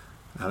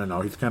don't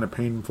know. He's kind of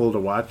painful to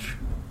watch.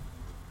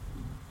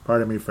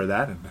 Pardon me for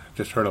that. And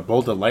just heard a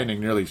bolt of lightning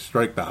nearly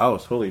strike the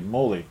house. Holy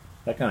moly.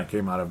 That kind of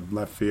came out of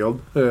left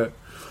field.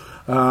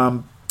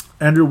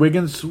 Andrew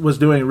Wiggins was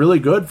doing really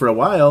good for a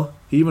while.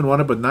 He even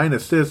wound up with 9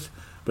 assists,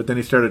 but then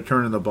he started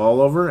turning the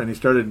ball over and he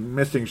started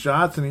missing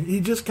shots, and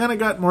he just kind of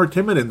got more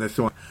timid in this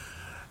one.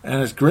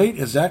 And as great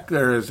as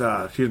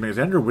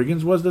Andrew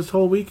Wiggins was this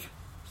whole week,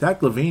 Zach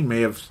LaVine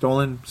may have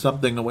stolen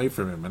something away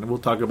from him, and we'll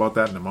talk about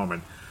that in a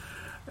moment.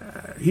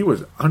 He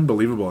was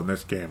unbelievable in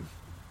this game,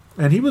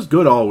 and he was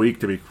good all week.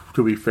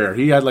 To be fair,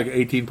 he had like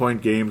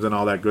 18-point games and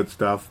all that good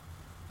stuff.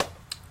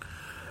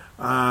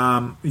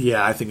 I'm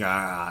going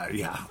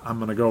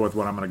to go with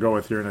what I'm going to go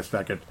with here in a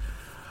second.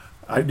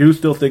 I do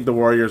still think the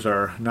Warriors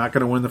are not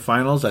going to win the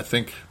finals. I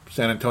think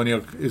San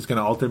Antonio is going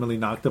to ultimately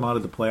knock them out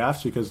of the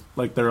playoffs because,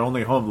 their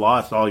only home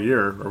loss all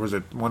year, or was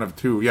it one of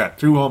two? Yeah,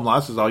 2 home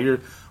losses all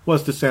year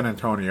was to San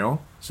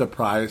Antonio.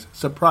 Surprise,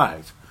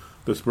 surprise.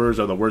 The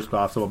Spurs are the worst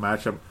possible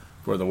matchup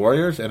for the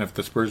Warriors, and if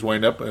the Spurs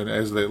wind up, and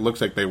as it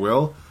looks like they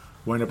will,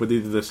 wind up with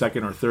either the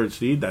 2nd or 3rd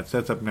seed, that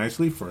sets up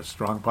nicely for a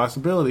strong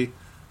possibility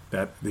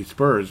that the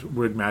Spurs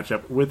would match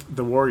up with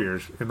the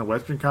Warriors in the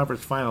Western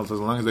Conference Finals as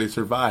long as they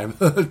survive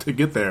to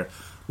get there.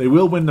 They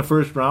will win the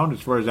first round,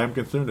 as far as I'm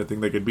concerned. I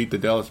think they could beat the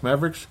Dallas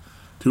Mavericks,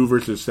 2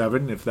 versus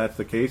 7, if that's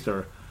the case.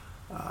 Or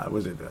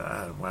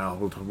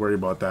we'll worry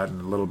about that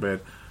in a little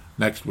bit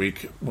next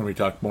week when we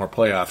talk more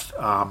playoffs.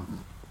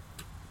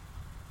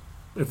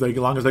 As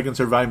long as they can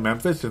survive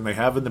Memphis, and they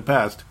have in the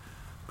past,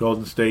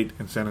 Golden State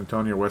and San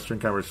Antonio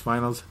Western Conference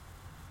Finals.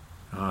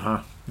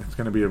 It's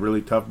going to be a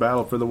really tough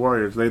battle for the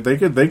Warriors. They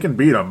can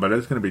beat them, but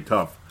it's going to be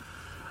tough.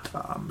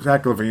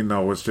 Zach LaVine,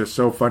 though, was just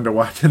so fun to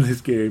watch in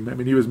this game. I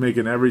mean, he was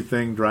making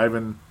everything,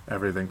 driving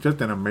everything. Just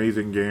an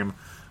amazing game.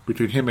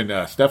 Between him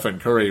and Stephen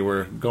Curry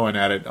were going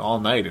at it all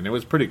night, and it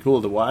was pretty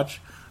cool to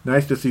watch.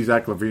 Nice to see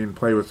Zach LaVine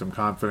play with some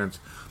confidence.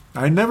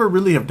 I never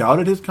really have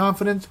doubted his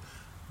confidence,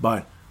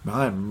 but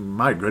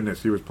my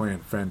goodness, he was playing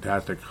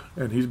fantastic.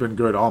 And he's been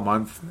good all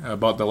month.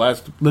 About the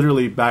last,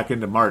 literally back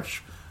into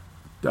March,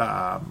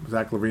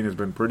 Zach LaVine has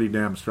been pretty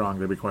damn strong,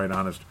 to be quite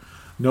honest.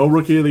 No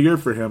Rookie of the Year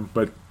for him,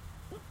 but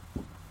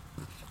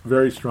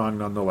very strong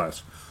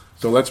nonetheless.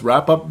 So let's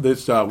wrap up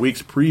this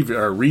week's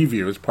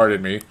reviews,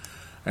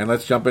 and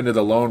let's jump into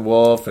the Lone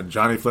Wolf and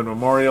Johnny Flynn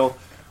Memorial.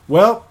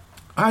 Well,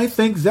 I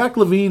think Zach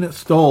LaVine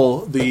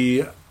stole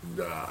the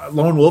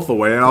Lone Wolf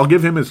away, and I'll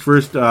give him his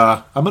first.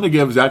 I'm going to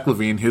give Zach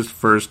LaVine his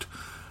first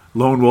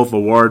Lone Wolf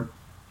award.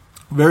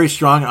 Very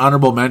strong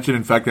honorable mention.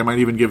 In fact, I might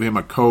even give him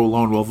a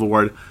co-Lone Wolf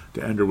award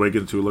to Andrew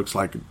Wiggins, who looks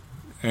like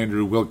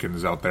Andrew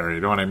Wilkins out there. You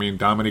know what I mean?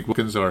 Dominique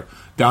Wilkins, or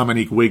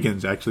Dominique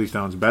Wiggins actually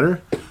sounds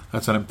better.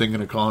 That's what I'm thinking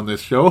of calling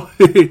this show.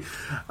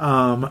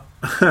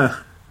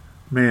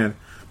 Man.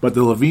 But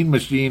the LaVine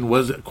machine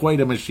was quite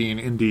a machine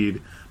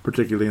indeed,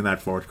 particularly in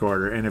that fourth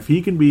quarter. And if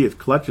he can be as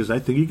clutch as I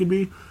think he can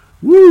be,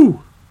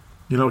 woo!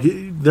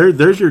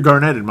 There's your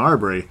Garnett and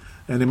Marbury.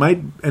 And they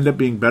might end up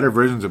being better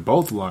versions of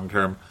both long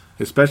term,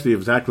 especially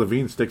if Zach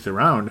LaVine sticks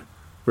around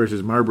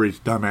versus Marbury's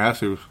dumbass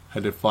who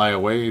had to fly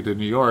away to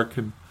New York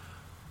and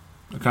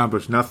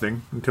accomplish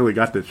nothing until he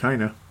got to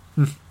China.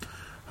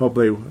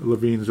 Hopefully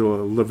LaVine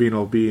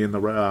will be in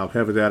the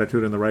have his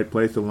attitude in the right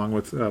place along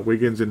with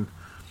Wiggins, and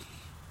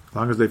as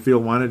long as they feel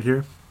wanted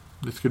here,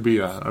 this could be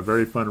a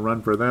very fun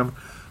run for them.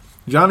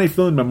 Johnny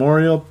Flynn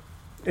Memorial,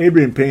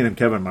 Adrian Payne and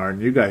Kevin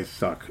Martin, you guys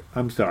suck.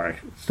 I'm sorry,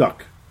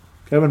 suck.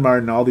 Kevin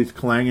Martin, all these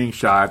clanging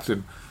shots,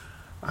 and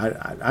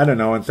I don't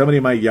know, and somebody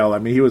might yell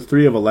at me. He was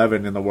 3 of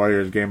 11 in the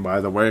Warriors game, by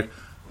the way.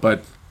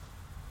 But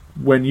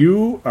when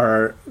you're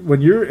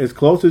as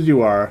close as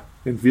you are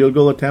in field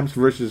goal attempts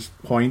versus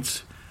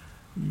points,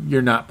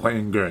 you're not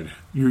playing good.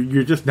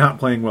 You're just not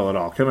playing well at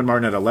all. Kevin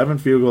Martin had 11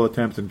 field goal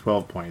attempts and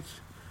 12 points.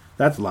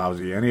 That's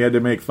lousy. And he had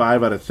to make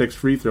 5 out of 6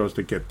 free throws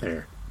to get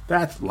there.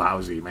 That's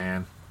lousy,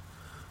 man.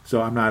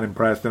 So I'm not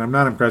impressed. And I'm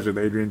not impressed with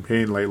Adrian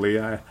Payne lately.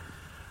 I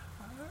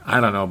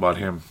don't know about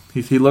him.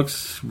 He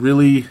looks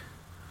really...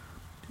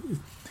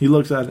 I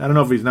don't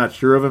know if he's not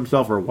sure of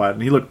himself or what,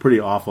 and he looked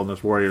pretty awful in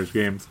this Warriors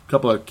game. A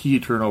couple of key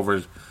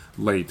turnovers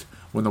late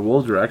when the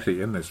Wolves were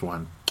actually in this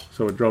one.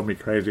 So it drove me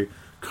crazy.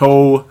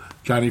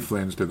 Johnny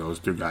Flynn's to those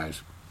two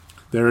guys.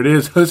 There it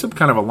is. This is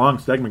kind of a long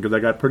segment because I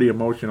got pretty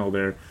emotional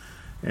there.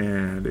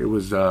 And it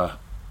was, I've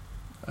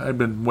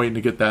been waiting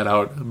to get that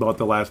out about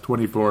the last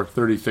 24,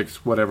 36,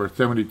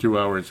 72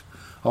 hours,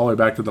 all the way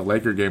back to the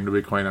Laker game, to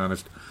be quite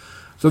honest.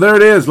 So there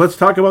it is. Let's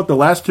talk about the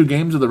last 2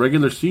 games of the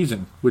regular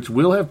season, which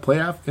will have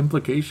playoff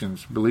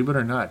implications, believe it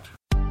or not.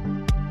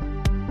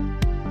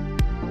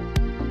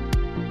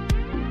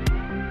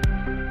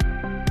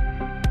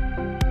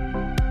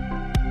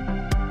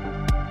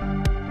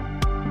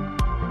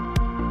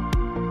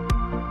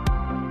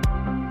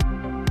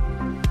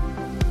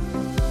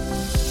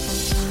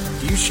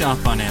 Do you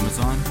shop on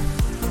Amazon?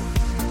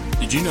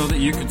 Did you know that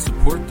you can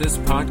support this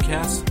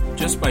podcast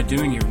just by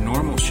doing your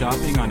normal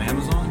shopping on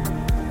Amazon?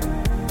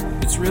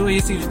 It's really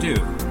easy to do.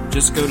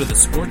 Just go to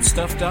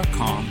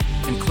thesportstuff.com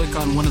and click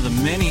on one of the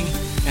many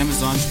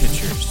Amazon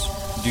pictures.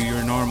 Do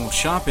your normal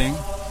shopping,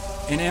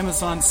 and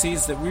Amazon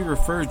sees that we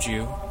referred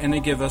you, and they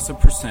give us a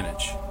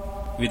percentage.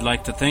 We'd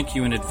like to thank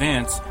you in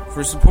advance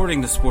for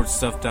supporting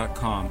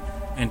thesportstuff.com,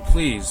 and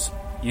please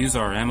use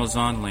our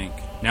Amazon link.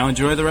 Now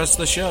enjoy the rest of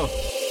the show.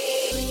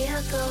 We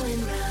are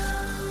going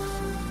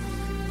round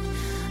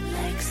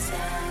like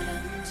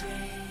Saturn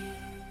dream.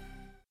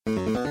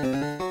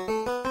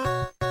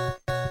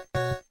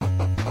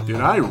 Did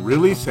I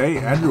really say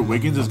Andrew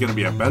Wiggins is going to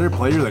be a better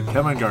player than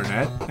Kevin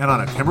Garnett and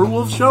on a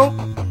Timberwolves show?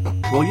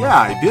 Well, yeah,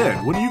 I did.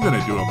 What are you going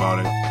to do about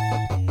it?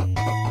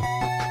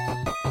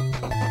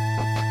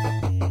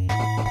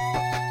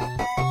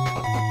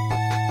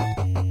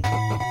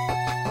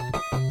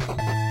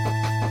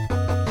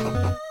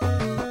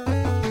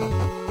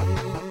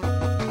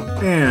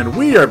 And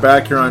we are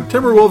back here on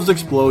Timberwolves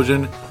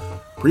Explosion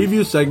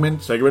preview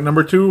segment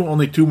number 2.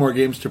 Only 2 more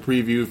games to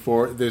preview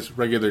for this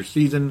regular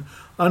season.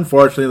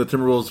 Unfortunately, the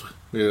Timberwolves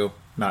will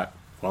not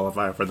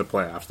qualify for the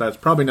playoffs. That's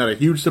probably not a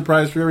huge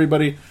surprise for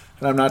everybody,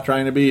 and I'm not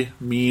trying to be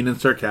mean and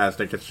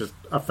sarcastic. It's just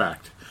a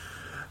fact.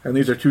 And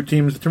these are 2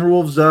 teams the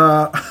Timberwolves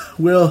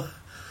well,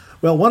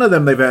 one of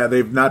them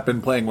they've not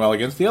been playing well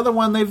against. The other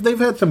one they've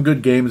had some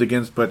good games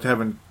against, but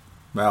haven't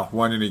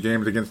won any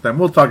games against them.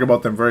 We'll talk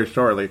about them very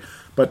shortly.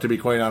 But to be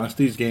quite honest,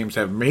 these games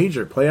have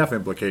major playoff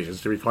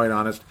implications, to be quite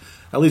honest,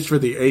 at least for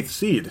the 8th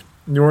seed.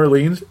 New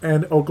Orleans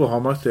and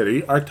Oklahoma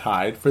City are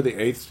tied for the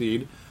 8th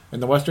seed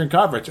in the Western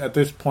Conference at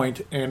this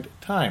point in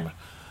time.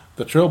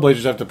 The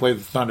Trailblazers have to play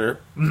the Thunder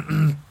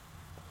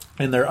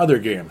in their other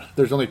game.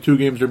 There's only 2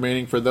 games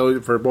remaining for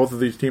both of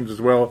these teams as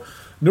well.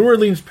 New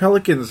Orleans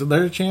Pelicans,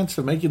 their chance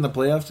of making the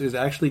playoffs is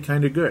actually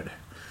kind of good.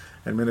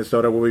 And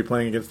Minnesota will be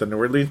playing against the New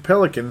Orleans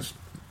Pelicans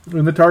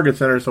in the Target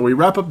Center. So we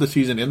wrap up the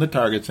season in the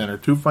Target Center.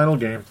 2 final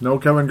games. No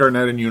Kevin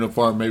Garnett in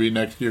uniform. Maybe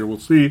next year. We'll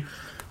see.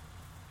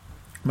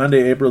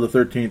 Monday, April the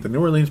 13th, the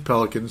New Orleans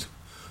Pelicans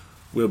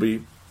will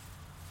be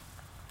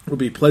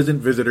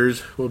pleasant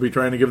visitors. We'll be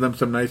trying to give them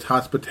some nice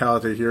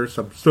hospitality here.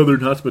 Some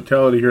southern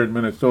hospitality here in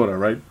Minnesota,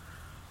 right?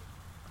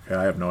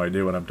 Yeah, I have no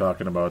idea what I'm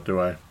talking about, do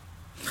I?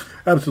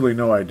 Absolutely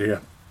no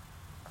idea.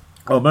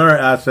 Omer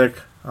Asik,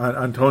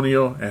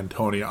 Antonio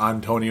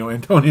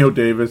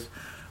Davis,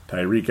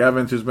 Tyreek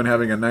Evans, who's been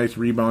having a nice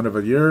rebound of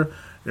a year.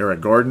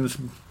 Eric Gordon's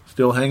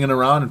still hanging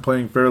around and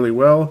playing fairly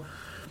well.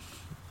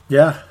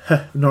 Yeah,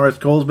 Norris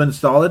Cole's been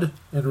solid,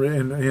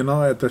 and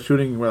at the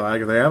shooting. Well,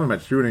 they have him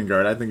at shooting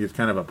guard. I think he's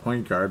kind of a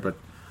point guard, but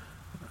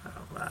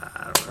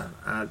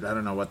I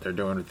don't know what they're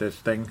doing with this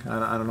thing.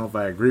 I don't know if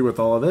I agree with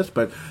all of this,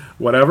 but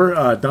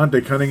whatever.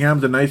 Dante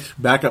Cunningham's a nice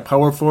backup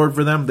power forward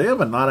for them. They have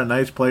a lot of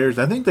nice players.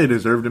 I think they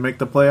deserve to make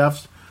the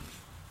playoffs.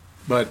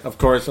 But, of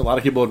course, a lot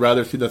of people would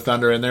rather see the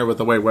Thunder in there with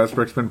the way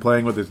Westbrook's been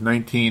playing with his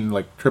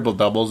 19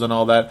 triple-doubles and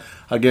all that.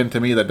 Again, to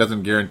me, that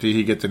doesn't guarantee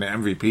he gets an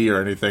MVP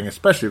or anything,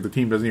 especially if the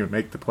team doesn't even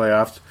make the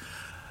playoffs.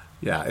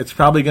 Yeah, it's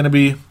probably going to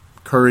be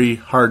Curry,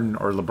 Harden,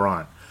 or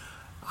LeBron.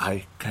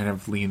 I kind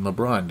of lean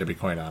LeBron, to be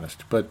quite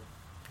honest. But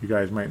you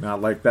guys might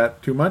not like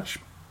that too much.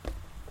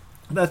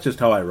 That's just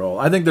how I roll.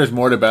 I think there's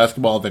more to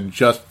basketball than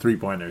just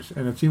three-pointers.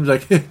 And it seems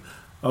like...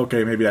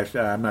 Okay, maybe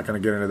I'm not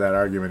going to get into that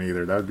argument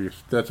either.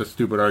 That's a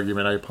stupid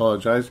argument. I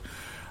apologize.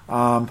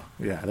 Yeah,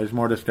 there's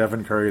more to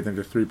Stephen Curry than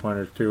just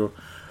three-pointers, too.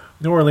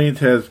 New Orleans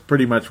has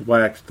pretty much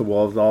waxed the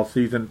Wolves all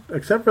season,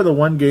 except for the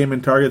one game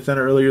in Target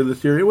Center earlier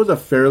this year. It was a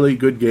fairly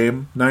good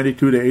game,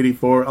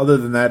 92-84. Other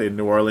than that, in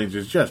New Orleans,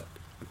 it's just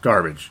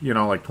garbage.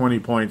 20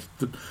 points,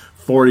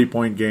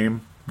 40-point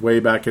game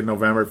way back in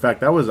November. In fact,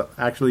 that was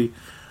actually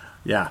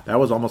Yeah, that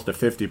was almost a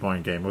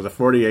 50-point game. It was a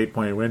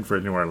 48-point win for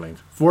New Orleans.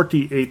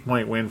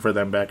 48-point win for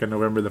them back on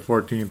November the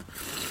 14th.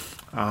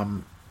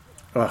 And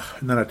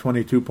then a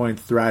 22-point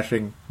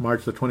thrashing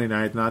March the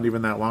 29th, not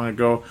even that long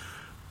ago.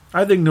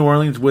 I think New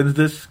Orleans wins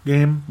this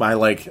game by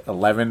like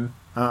 11.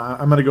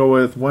 I'm going to go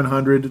with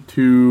 100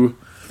 to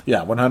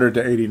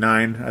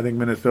 89. I think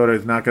Minnesota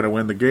is not going to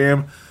win the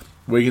game.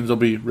 Wiggins will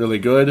be really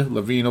good.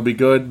 Levine will be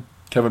good.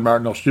 Kevin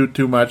Martin will shoot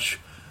too much.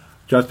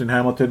 Justin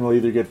Hamilton will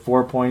either get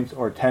 4 points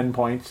or 10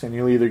 points, and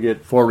he'll either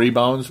get 4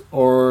 rebounds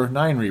or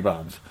 9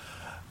 rebounds.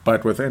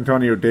 But with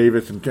Antonio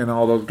Davis and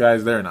all those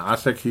guys there and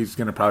Osik, he's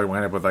going to probably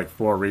wind up with like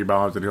 4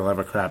 rebounds and he'll have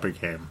a crappy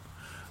game.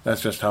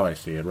 That's just how I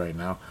see it right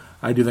now.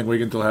 I do think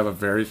Wiggins will have a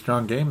very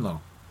strong game,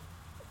 though.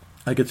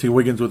 I could see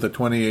Wiggins with a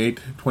 28,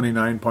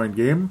 29-point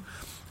game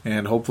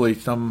and hopefully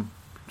some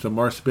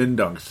more spin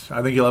dunks.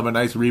 I think he'll have a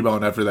nice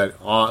rebound after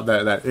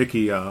that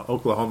icky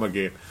Oklahoma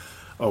game.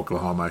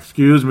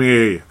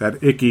 That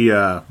icky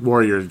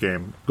Warriors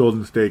game,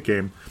 Golden State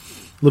game.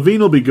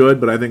 Levine will be good,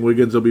 but I think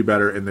Wiggins will be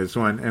better in this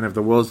one. And if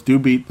the Wolves do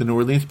beat the New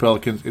Orleans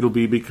Pelicans, it'll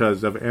be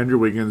because of Andrew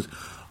Wiggins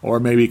or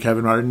maybe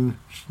Kevin Martin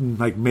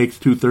makes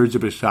 2/3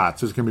 of his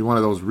shots. It's going to be one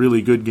of those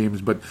really good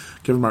games, but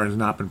Kevin Martin's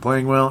not been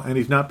playing well, and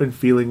he's not been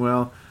feeling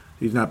well.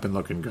 He's not been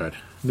looking good.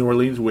 New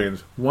Orleans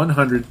wins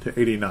 100 to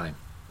 89.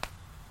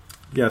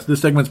 Yes,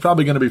 this segment's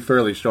probably going to be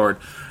fairly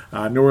short.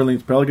 New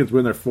Orleans Pelicans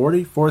win their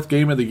 44th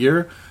game of the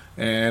year,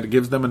 and it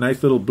gives them a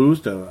nice little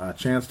boost, a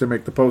chance to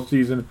make the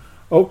postseason.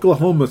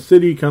 Oklahoma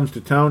City comes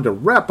to town to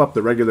wrap up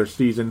the regular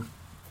season.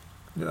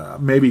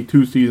 Maybe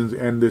 2 seasons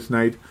end this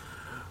night.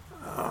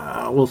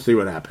 We'll see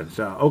what happens.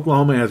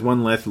 Oklahoma has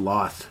 1 less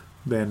loss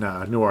than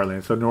New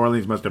Orleans, so New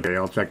Orleans must have paid.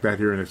 I'll check that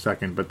here in a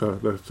second. But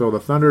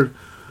the Thunder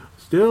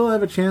still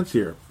have a chance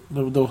here.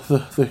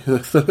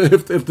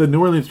 If the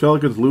New Orleans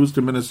Pelicans lose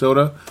to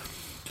Minnesota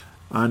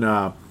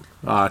on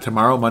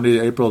tomorrow, Monday,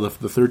 April the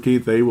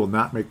 13th, they will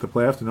not make the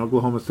playoffs, and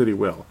Oklahoma City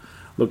will.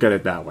 Look at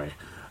it that way.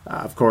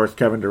 Of course,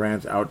 Kevin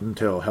Durant's out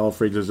until hell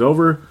freezes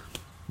over.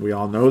 We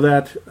all know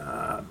that.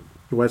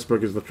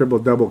 Westbrook is the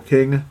triple-double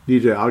king.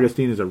 DJ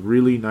Augustine is a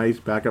really nice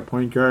backup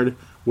point guard.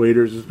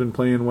 Waiters has been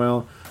playing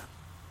well.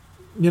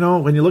 You know,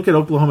 when you look at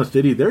Oklahoma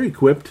City, they're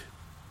equipped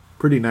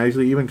pretty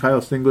nicely. Even Kyle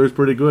Singler is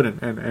pretty good.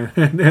 And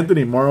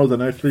Anthony Morrow's a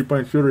nice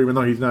three-point shooter, even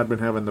though he's not been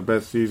having the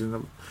best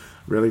season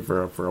really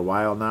for a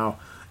while now.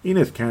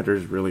 Enes Kanter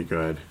is really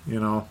good, you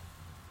know.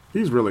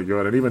 He's really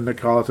good. And even Nick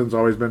Collison's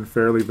always been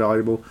fairly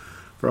valuable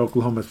for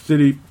Oklahoma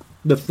City.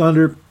 The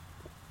Thunder,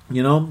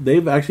 you know,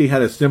 they've actually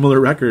had a similar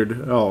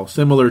record,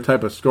 similar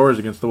type of scores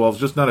against the Wolves,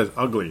 just not as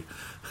ugly.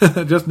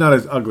 Just not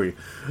as ugly.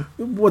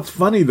 What's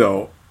funny,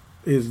 though,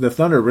 is the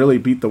Thunder really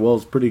beat the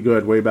Wolves pretty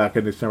good way back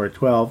in December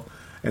 12th.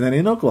 And then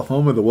in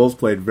Oklahoma, the Wolves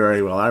played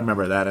very well. I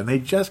remember that. And they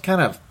just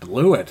kind of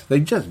blew it.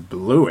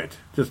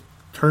 Just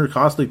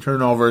costly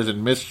turnovers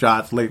and missed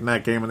shots late in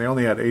that game. And they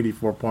only had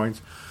 84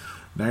 points,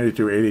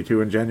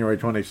 92-82 in January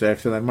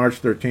 26th. And then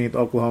March 13th,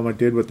 Oklahoma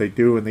did what they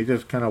do. And they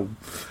just kind of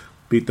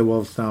beat the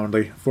Wolves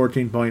soundly.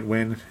 14-point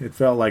win. It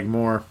felt like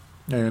more.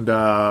 And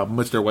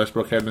Mr.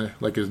 Westbrook had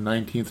his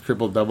 19th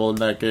triple-double in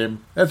that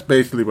game. That's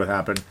basically what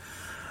happened.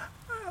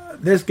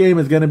 This game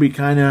is going to be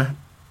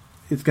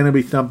it's going to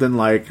be something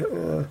like,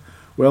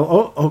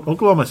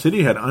 Oklahoma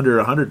City had under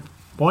 100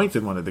 points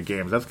in one of the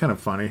games. That's kind of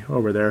funny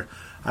over there.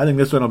 I think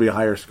this one will be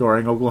higher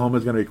scoring.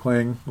 Oklahoma's going to be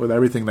playing with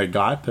everything they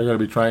got. They're going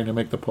to be trying to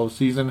make the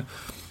postseason.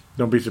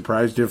 Don't be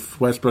surprised if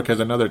Westbrook has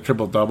another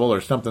triple-double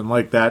or something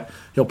like that.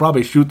 He'll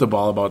probably shoot the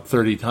ball about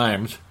 30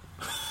 times.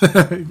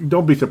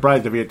 Don't be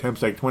surprised if he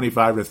attempts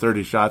 25 to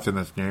 30 shots in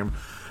this game.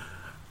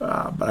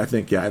 But I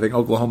think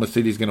Oklahoma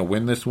City's going to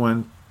win this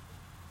one.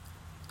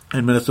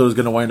 And Minnesota's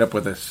going to wind up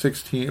with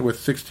 16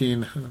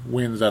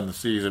 wins on the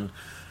season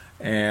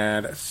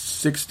and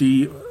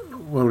 66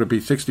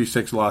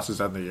 losses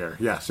on the year.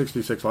 Yeah,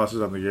 66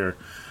 losses on the year.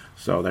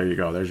 So there you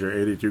go. There's your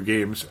 82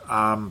 games.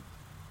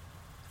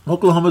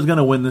 Oklahoma's going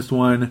to win this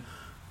one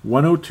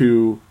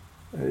 102.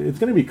 It's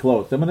going to be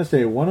close. I'm going to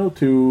say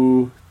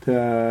 102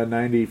 to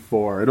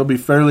 94. It'll be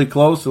fairly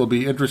close. It'll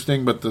be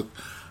interesting, but the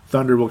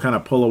Thunder will kind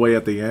of pull away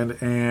at the end.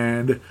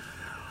 And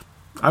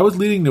I was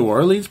leading New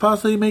Orleans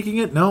possibly making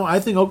it. No, I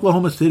think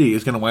Oklahoma City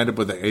is going to wind up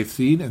with the 8th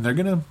seed, and they're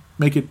going to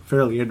make it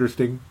fairly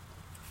interesting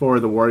for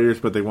the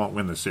Warriors, but they won't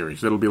win the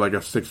series. It'll be like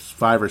a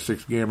 5 or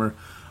 6 gamer.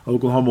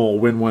 Oklahoma will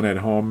win one at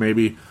home,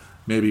 maybe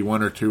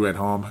 1 or 2 at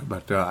home,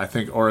 but I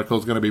think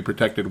Oracle's going to be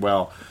protected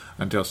well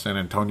until San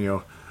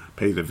Antonio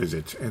pays a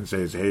visit and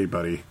says, "Hey,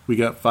 buddy, we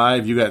got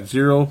 5, you got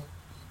 0.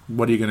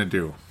 What are you going to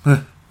do?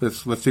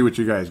 Let's see what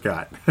you guys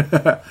got."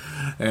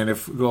 And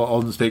if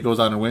Golden State goes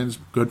on and wins,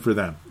 good for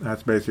them.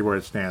 That's basically where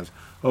it stands.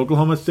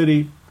 Oklahoma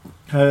City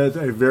has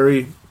a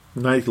very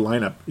nice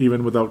lineup,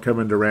 even without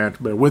Kevin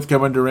Durant. But with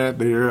Kevin Durant,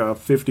 they're a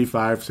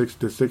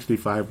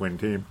 55-65 win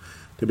team.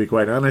 To be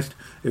quite honest,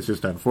 it's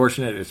just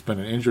unfortunate. It's been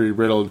an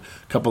injury-riddled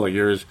couple of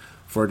years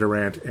for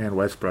Durant and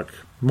Westbrook.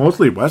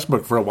 Mostly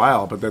Westbrook for a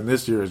while, but then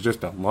this year is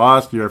just a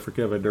lost year for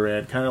Kevin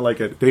Durant. Kind of like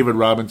a David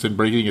Robinson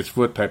breaking his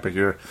foot type of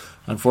year.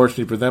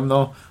 Unfortunately for them,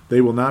 though,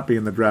 they will not be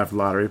in the draft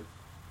lottery.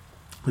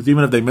 Because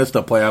even if they miss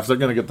the playoffs, they're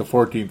going to get the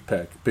 14th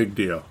pick. Big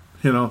deal.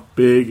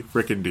 Big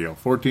freaking deal.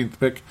 14th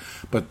pick.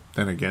 But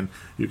then again,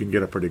 you can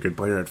get a pretty good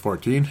player at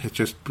 14. It's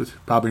just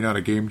probably not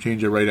a game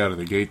changer right out of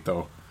the gate,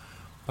 though.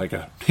 Like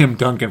a Tim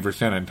Duncan for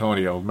San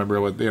Antonio. Remember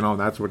what,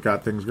 that's what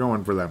got things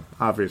going for them,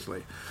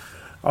 obviously.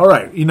 All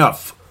right,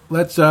 enough.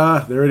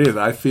 There it is.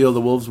 I feel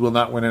the Wolves will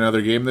not win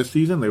another game this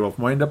season. They will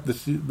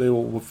they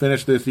will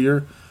finish this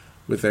year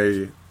with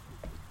a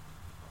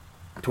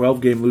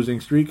 12-game losing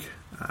streak.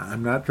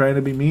 I'm not trying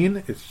to be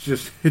mean. It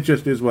just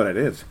is what it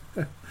is.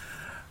 Do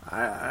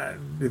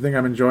you think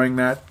I'm enjoying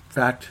that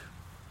fact?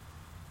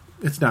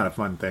 It's not a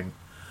fun thing,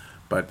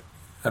 but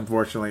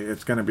unfortunately,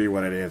 it's going to be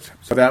what it is.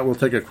 So that we'll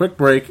take a quick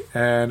break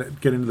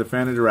and get into the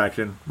fan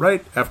interaction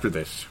right after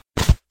this.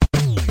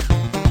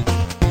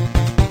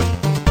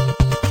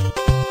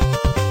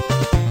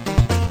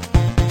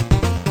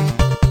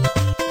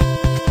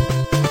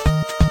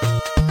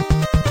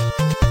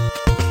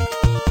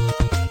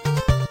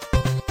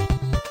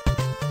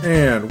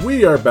 And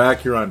we are back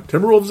here on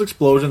Timberwolves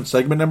Explosion,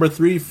 segment number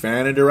 3,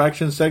 fan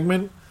interaction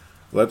segment.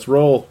 Let's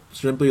roll.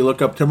 Simply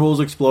look up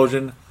Timberwolves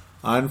Explosion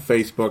on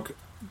Facebook.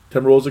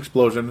 Timberwolves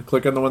Explosion.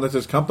 Click on the one that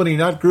says company,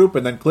 not group,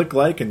 and then click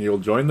like, and you'll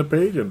join the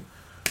page and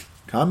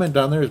comment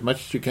on there as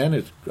much as you can.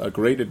 It's a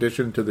great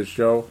addition to the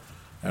show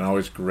and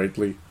always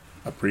greatly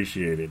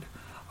appreciated.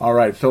 All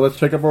right, so let's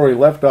pick up where we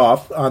left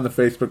off on the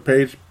Facebook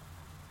page.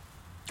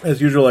 As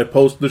usual, I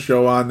post the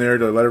show on there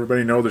to let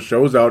everybody know the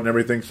show's out and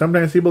everything.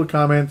 Sometimes people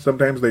comment,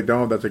 sometimes they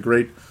don't. That's a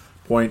great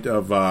point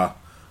of,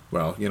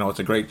 it's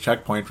a great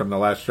checkpoint from the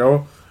last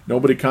show.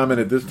 Nobody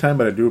commented this time,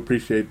 but I do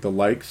appreciate the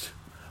likes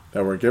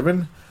that were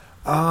given.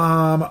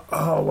 Why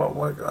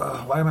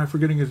am I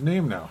forgetting his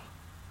name now?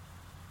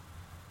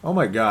 Oh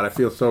my God, I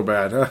feel so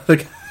bad.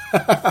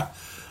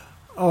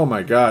 Oh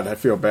my God, I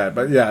feel bad.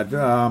 But yeah,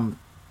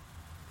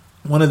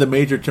 one of the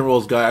major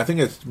Timberwolves guys, I think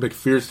it's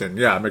McPherson.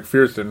 Yeah,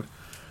 McPherson.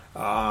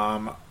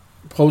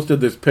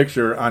 Posted this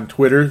picture on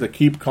Twitter. The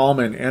Keep Calm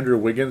and Andrew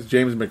Wiggins,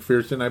 James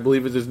McPherson, I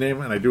believe is his name,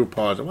 and I do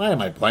apologize. Why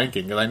am I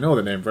blanking? Because I know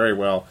the name very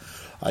well.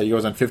 He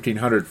goes on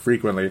 1500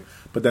 frequently,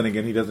 but then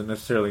again, he doesn't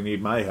necessarily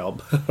need my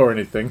help or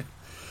anything.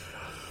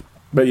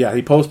 But yeah,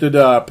 he posted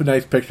a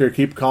nice picture.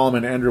 Keep Calm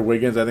and Andrew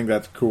Wiggins. I think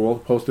that's cool.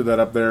 Posted that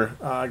up there.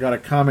 I got a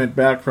comment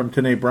back from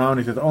Tanae Brown.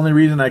 He says, the only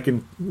reason I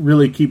can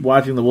really keep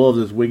watching the Wolves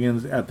is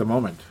Wiggins at the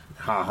moment.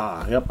 Ha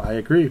ha. Yep, I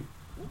agree.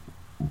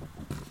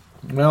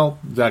 Well,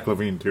 Zach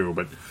LaVine too,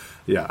 but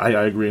yeah, I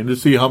agree. And to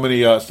see how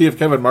many, see if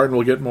Kevin Martin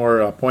will get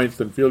more points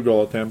than field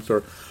goal attempts,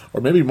 or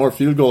maybe more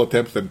field goal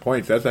attempts than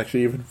points. That's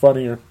actually even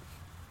funnier.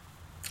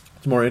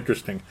 It's more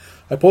interesting.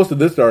 I posted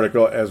this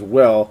article as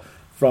well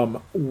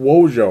from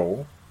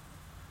Wojo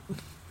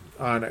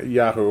on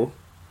Yahoo.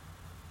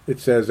 It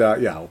says,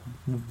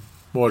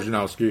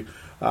 Wojnowski.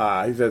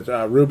 He says,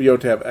 Rubio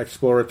to have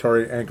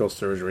exploratory ankle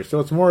surgery. So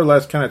it's more or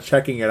less kind of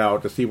checking it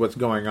out to see what's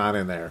going on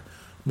in there,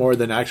 more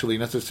than actually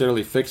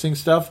necessarily fixing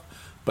stuff.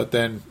 But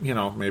then,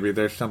 maybe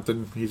there's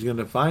something he's going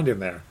to find in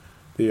there.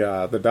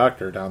 The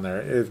doctor down there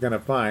is going to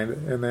find,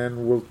 and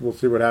then we'll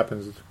see what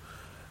happens.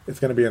 It's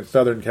going to be in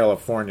Southern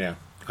California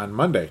on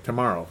Monday,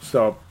 tomorrow.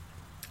 So,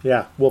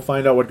 yeah, we'll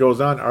find out what goes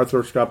on.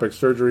 Arthroscopic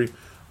surgery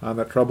on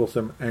that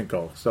troublesome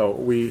ankle. So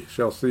we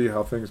shall see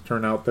how things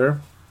turn out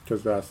there,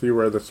 because see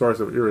where the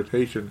source of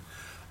irritation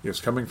is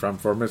coming from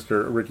for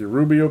Mr. Ricky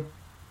Rubio.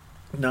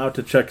 Now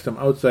to check some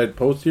outside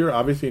posts here,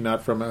 obviously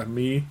not from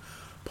me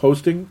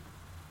posting.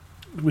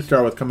 We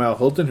start with Kamal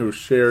Hilton, who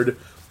shared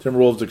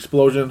Timberwolves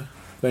Explosion.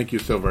 Thank you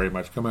so very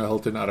much. Kamal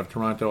Hilton out of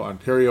Toronto,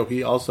 Ontario.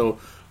 He also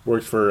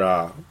works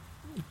for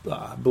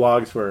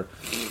blogs for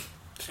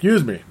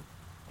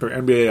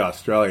NBA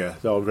Australia.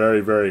 So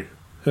very, very,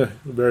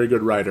 very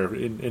good writer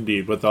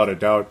indeed, without a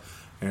doubt.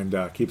 And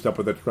keeps up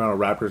with the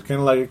Toronto Raptors.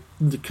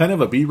 Kind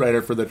of a beat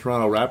writer for the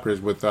Toronto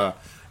Raptors with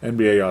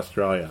NBA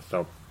Australia.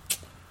 So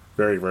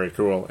very, very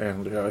cool.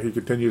 And he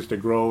continues to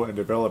grow and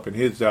develop in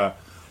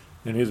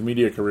his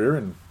media career,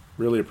 and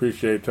really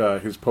appreciate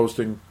his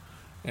posting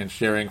and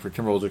sharing for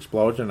Timberwolves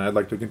Explosion. I'd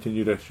like to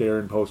continue to share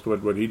and post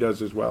what he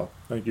does as well.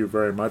 Thank you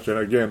very much. And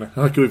again,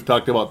 like we've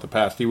talked about in the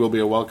past, he will be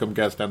a welcome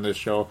guest on this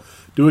show.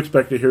 Do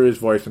expect to hear his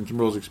voice in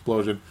Timberwolves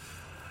Explosion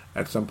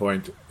at some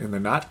point in the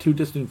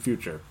not-too-distant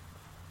future.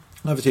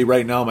 Obviously,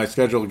 right now, my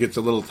schedule gets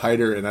a little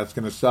tighter, and that's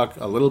going to suck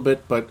a little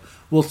bit, but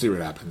we'll see what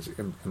happens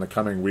in the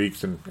coming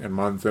weeks and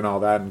months and all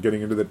that, and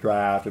getting into the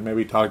draft, and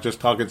maybe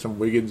talking some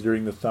Wiggins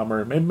during the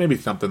summer, maybe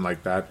something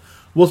like that.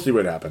 We'll see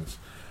what happens.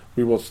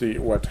 We will see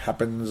what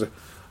happens.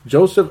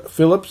 Joseph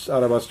Phillips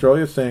out of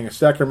Australia saying,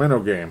 Sacramento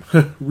game.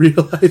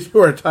 Realize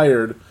you're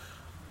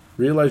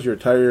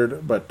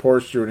tired, but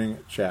poor shooting,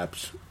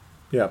 chaps.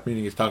 Yeah,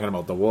 meaning he's talking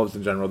about the Wolves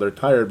in general. They're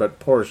tired, but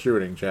poor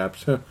shooting,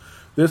 chaps.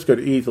 This could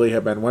easily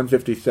have been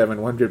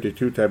 157,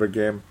 152 type of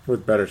game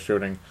with better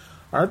shooting.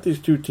 Aren't these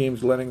two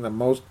teams letting the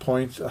most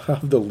points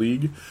of the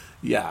league?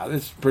 Yeah,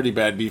 this is pretty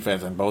bad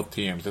defense on both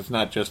teams. It's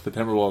not just the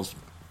Timberwolves.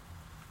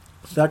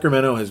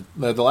 Sacramento has,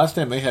 the last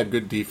time they had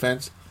good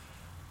defense,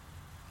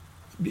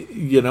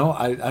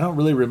 I don't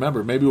really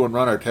remember. Maybe when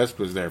Ron Artest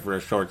was there for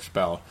a short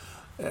spell.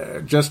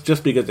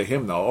 Just because of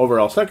him, though.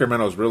 Overall,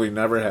 Sacramento's really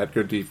never had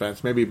good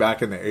defense. Maybe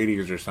back in the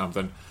 80s or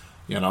something.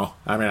 You know,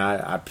 I mean,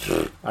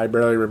 I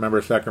barely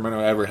remember Sacramento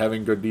ever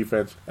having good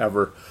defense,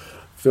 ever.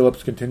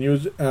 Phillips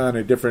continues on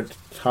a different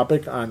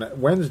topic on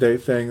Wednesday,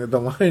 saying that the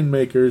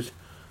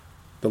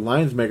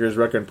lines makers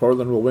reckon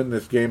Portland will win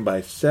this game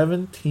by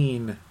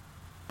 17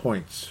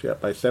 points.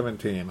 Yep, by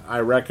 17. I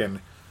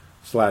reckon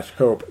 /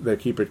 hope they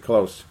keep it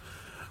close.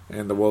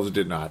 And the Wolves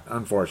did not,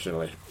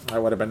 unfortunately.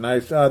 That would have been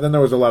nice. Then there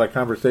was a lot of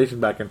conversation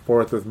back and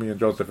forth with me and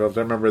Joseph Phillips.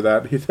 I remember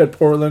that. He said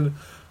Portland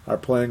are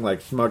playing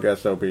like smug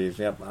SOBs.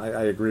 Yep,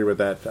 I agree with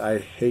that. I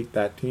hate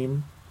that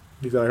team.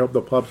 He said, I hope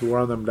the Pups will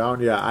run them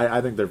down. Yeah,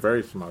 I think they're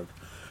very smug.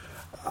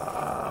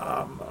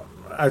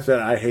 I said,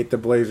 I hate the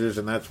Blazers,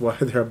 and that's why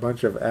they're a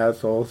bunch of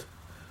assholes.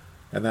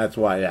 And that's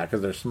why, yeah,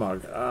 because they're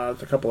smug.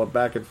 It's a couple of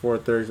back and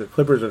forth there. He said,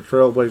 Clippers and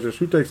Trailblazers.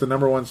 Who takes the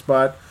number one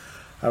spot?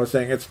 I was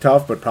saying it's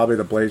tough, but probably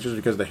the Blazers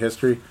because of the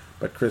history.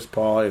 But Chris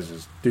Paul is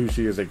as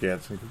douchey as it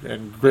gets.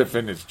 And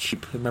Griffin is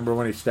cheap. Remember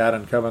when he sat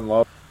on Kevin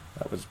Love?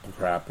 That was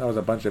crap. That was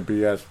a bunch of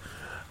BS.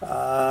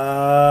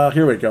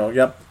 Here we go.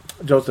 Yep.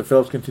 Joseph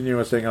Phillips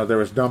continues saying how there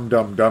was dumb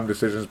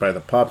decisions by the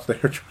Pups. They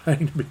are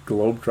trying to be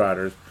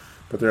globetrotters,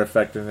 but their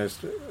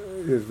effectiveness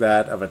is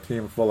that of a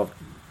team full of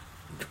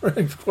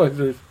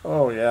tranquilizers.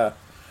 Oh, yeah.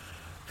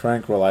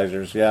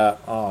 Tranquilizers. Yeah.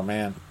 Oh,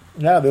 man.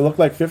 Yeah, they look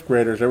like fifth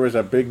graders. There was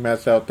a big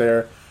mess out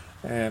there.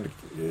 And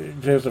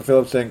Joseph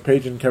Phillips saying,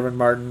 Paige and Kevin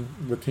Martin,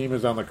 the team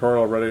is on the court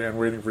already and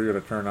waiting for you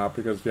to turn up.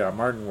 Because, yeah,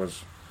 Martin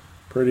was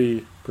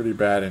pretty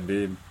bad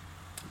indeed.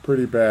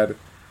 Pretty bad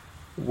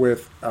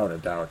without a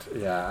doubt.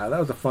 Yeah, that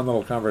was a fun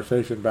little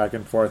conversation back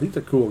and forth. He's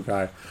a cool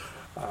guy.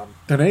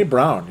 Tanae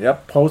Brown,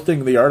 yep,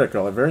 posting the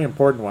article, a very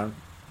important one.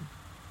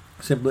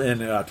 Simply, and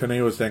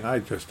Tanae was saying, I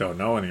just don't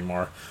know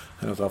anymore.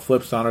 And so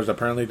Flip Saunders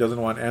apparently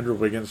doesn't want Andrew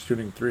Wiggins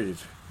shooting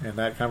threes. And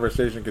that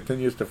conversation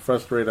continues to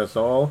frustrate us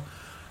all.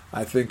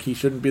 I think he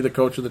shouldn't be the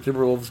coach of the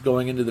Timberwolves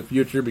going into the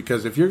future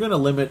because if you're going to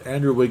limit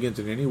Andrew Wiggins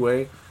in any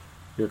way,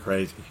 you're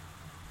crazy.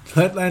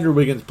 Let Andrew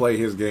Wiggins play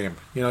his game.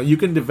 You know, you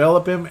can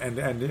develop him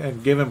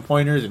and give him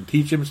pointers and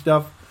teach him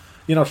stuff.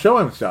 You know, show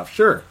him stuff,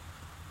 sure.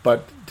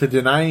 But to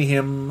deny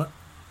him a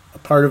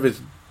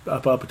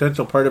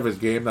potential part of his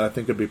game that I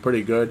think would be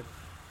pretty good,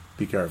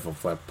 be careful,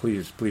 Flip.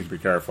 Please be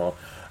careful.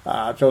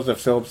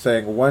 Joseph Phillips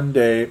saying one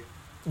day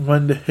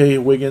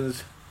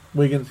Wiggins,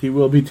 he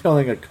will be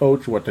telling a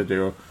coach what to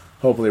do,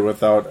 hopefully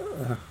without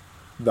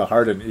the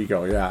Harden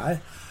ego.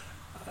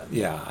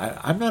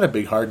 I'm not a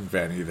big Harden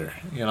fan either.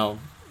 You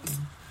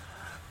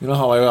know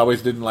how I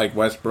always didn't like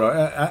Westbrook?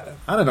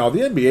 I don't know.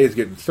 The NBA is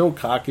getting so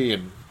cocky,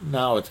 and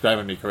now it's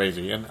driving me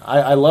crazy. And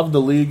I love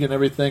the league and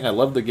everything. I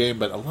love the game,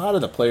 but a lot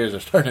of the players are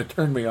starting to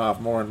turn me off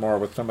more and more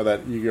with some of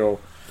that ego.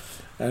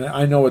 And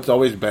I know it's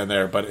always been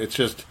there, but it's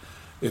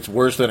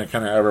worse than it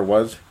kind of ever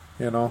was.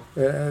 You know,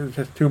 it's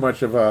just too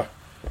much of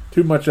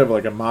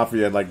like a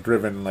mafia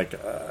driven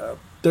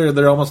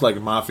they're almost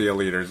like mafia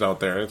leaders out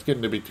there. It's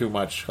getting to be too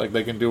much. Like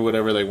they can do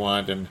whatever they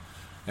want and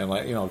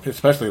like, you know,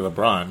 especially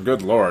LeBron.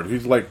 Good Lord,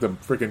 he's like the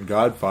freaking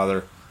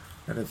Godfather,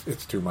 and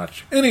it's too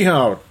much.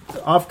 Anyhow,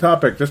 off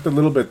topic, just a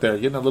little bit there,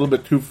 getting a little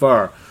bit too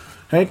far.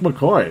 Hank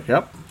McCoy,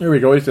 yep, here we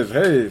go. He says,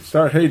 "Hey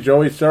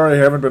Joey, sorry I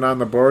haven't been on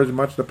the boards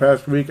much the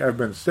past week. I've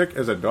been sick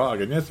as a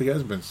dog," and yes, he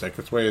has been sick.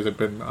 That's why he hasn't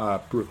been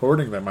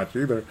recording that much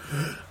either.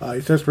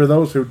 He says, "For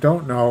those who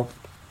don't know,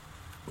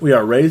 we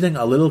are raising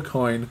a little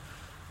coin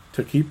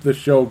to keep the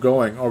show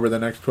going over the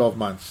next 12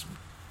 months.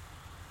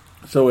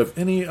 So if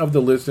any of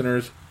the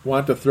listeners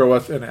want to throw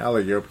us an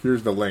alley-oop,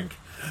 here's the link."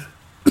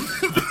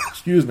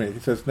 Excuse me. He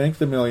says, "Thanks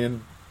a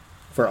million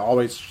for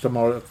always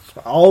supporting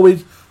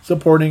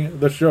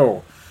the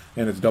show."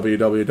 And it's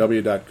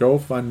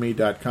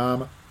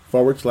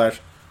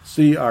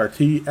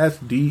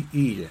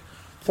www.gofundme.com/CRTSDE.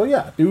 So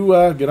yeah,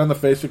 do get on the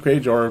Facebook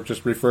page or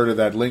just refer to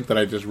that link that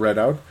I just read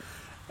out.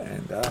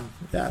 And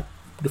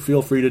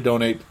feel free to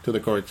donate to the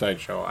Courtside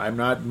Show. I'm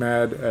not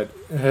mad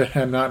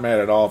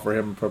at all for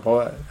him for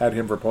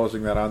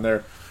posting that on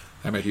there.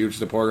 I'm a huge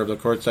supporter of the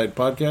Courtside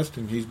podcast,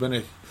 and he's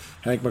been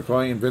Hank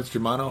McCoy and Vince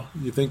Germano.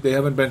 You think they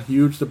haven't been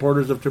huge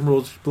supporters of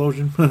Timberwolves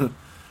Explosion?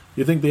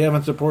 You think they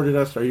haven't supported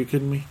us? Are you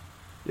kidding me?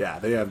 Yeah,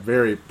 they have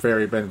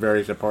been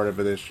very supportive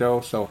of this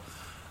show. So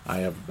I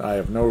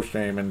have no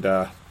shame in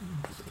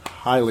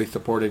highly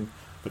supporting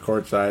the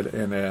Courtside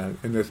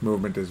in this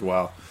movement as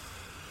well.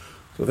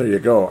 So there you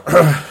go.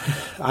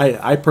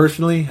 I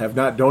personally have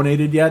not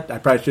donated yet. I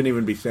probably shouldn't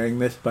even be saying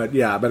this, but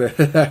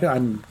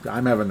I'm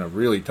having a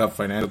really tough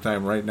financial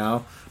time right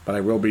now. But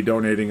I will be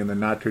donating in the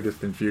not too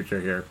distant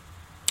future here.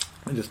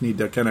 I just need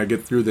to kind of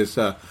get through this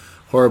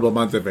horrible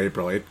month of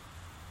April. It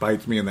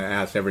bites me in the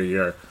ass every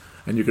year,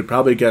 and you could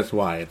probably guess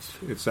why.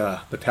 It's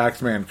the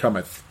tax man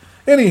cometh.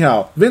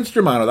 Anyhow, Vince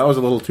Germano. That was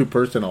a little too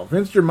personal,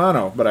 Vince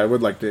Germano. But I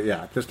would like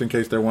to, just in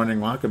case they're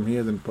wondering, how come he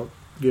hasn't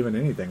given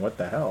anything? What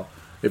the hell?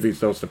 If he's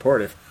so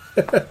supportive.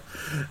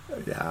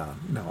 Yeah,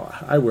 no,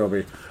 I will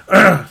be.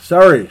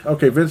 Sorry.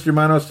 Okay, Vince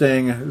Germano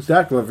saying,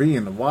 Zach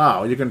LaVine,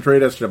 wow, you can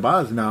trade us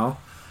Shabazz now.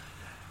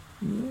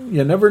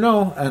 you never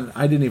know. And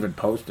I didn't even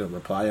post a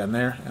reply on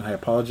there, and I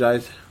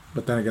apologize.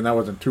 But then again, that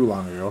wasn't too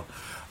long ago.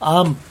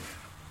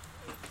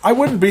 I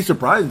wouldn't be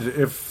surprised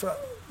if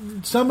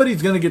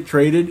somebody's going to get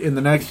traded in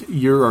the next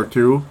year or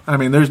two. I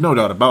mean, there's no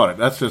doubt about it.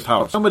 That's just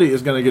how somebody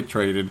is going to get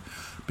traded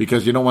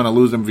because you don't want to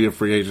lose them via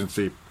free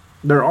agency.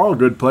 They're all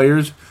good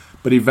players,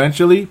 but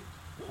eventually,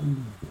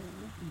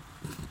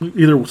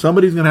 either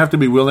somebody's going to have to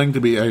be willing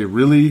to be a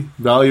really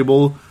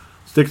valuable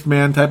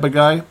sixth-man type of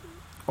guy,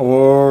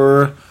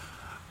 or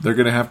they're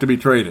going to have to be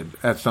traded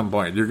at some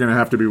point. You're going to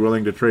have to be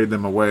willing to trade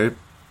them away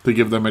to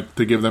give them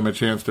a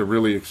chance to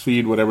really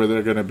exceed whatever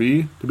they're going to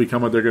be, to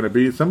become what they're going to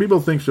be. Some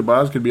people think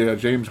Shabazz could be a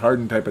James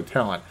Harden type of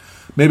talent.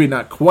 Maybe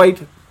not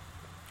quite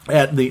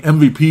at the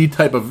MVP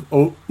type of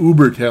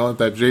uber talent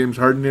that James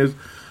Harden is,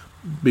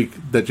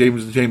 that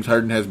James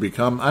Harden has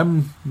become.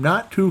 I'm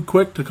not too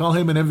quick to call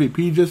him an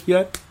MVP just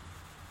yet,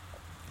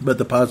 but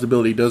the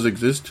possibility does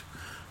exist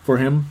for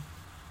him.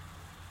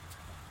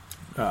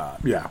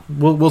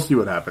 We'll see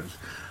what happens.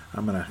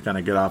 I'm going to kind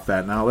of get off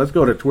that now. Let's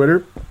go to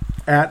Twitter.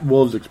 At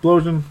Wolves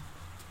Explosion.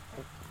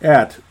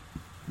 At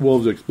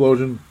Wolves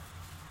Explosion.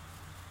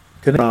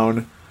 Tanae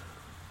Brown,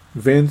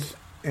 Vince,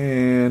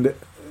 and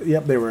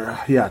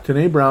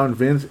Tanae Brown,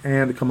 Vince,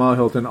 and Kamal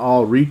Hilton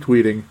all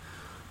retweeting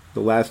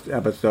the last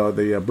episode,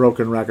 the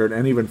broken record,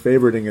 and even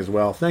favoriting as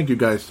well. Thank you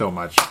guys so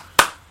much.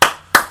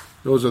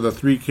 Those are the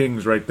three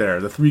kings right there.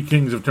 The three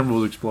kings of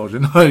Timberwolves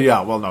Explosion. Hank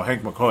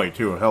McCoy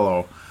too.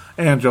 Hello.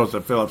 And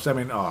Joseph Phillips. I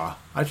mean, I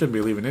shouldn't be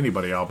leaving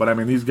anybody out, but I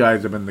mean, these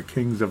guys have been the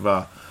kings of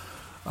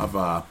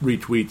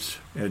retweets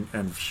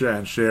and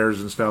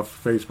shares and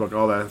stuff, Facebook,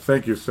 all that.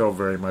 Thank you so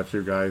very much,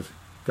 you guys.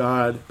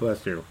 God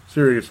bless you.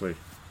 Seriously.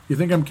 You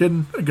think I'm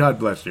kidding? God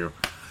bless you.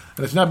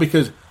 And it's not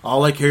because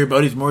all I care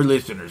about is more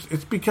listeners.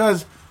 It's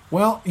because,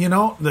 well, you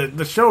know,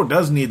 the show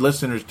does need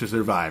listeners to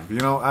survive. You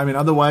know, I mean,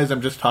 otherwise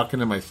I'm just talking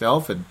to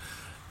myself, and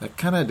that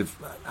kind of,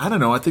 I don't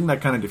know, I think that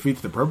kind of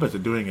defeats the purpose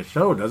of doing a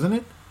show, doesn't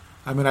it?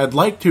 I mean, I'd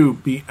like to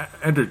be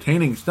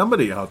entertaining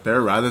somebody out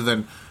there rather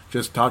than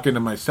just talking to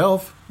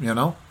myself, you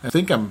know. I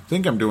think I'm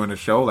doing a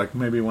show like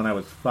maybe when I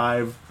was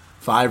 5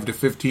 to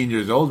 15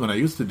 years old when I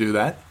used to do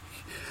that.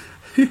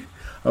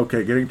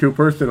 Okay, getting too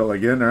personal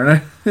again,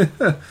 aren't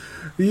I?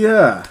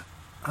 Yeah.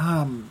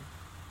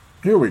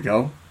 Here we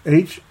go.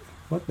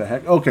 What the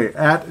heck? Okay,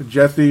 at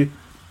Jesse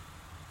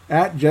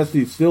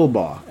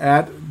Stilbaugh,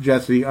 at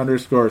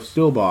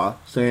Jesse_Stilbaugh,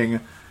 saying,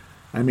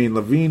 I mean,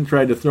 Levine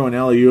tried to throw an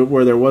alley-oop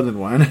where there wasn't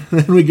one.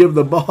 Then we give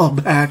the ball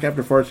back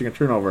after forcing a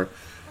turnover.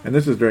 And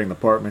this is during the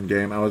Portman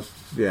game. I was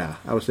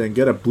saying,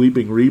 get a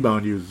bleeping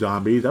rebound, you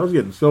zombies. I was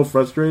getting so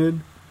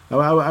frustrated.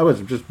 I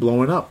was just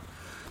blowing up.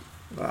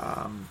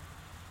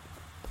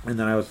 And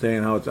then I was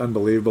saying how it's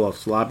unbelievable how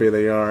sloppy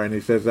they are. And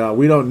he says,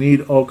 we don't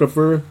need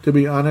Okafor, to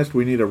be honest.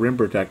 We need a rim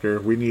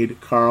protector. We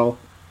need Karl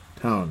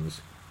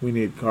Towns.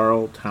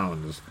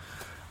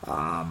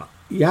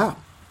 Yeah.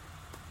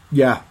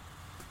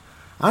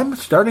 I'm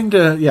starting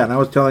to, and I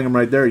was telling him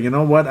right there, you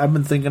know what? I've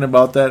been thinking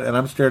about that, and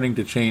I'm starting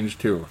to change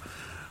too.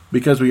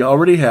 Because we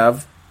already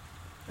have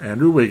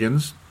Andrew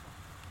Wiggins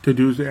to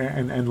do,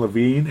 and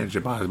Levine and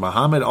Shabazz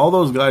Muhammad. All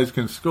those guys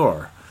can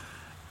score.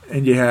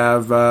 And you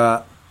have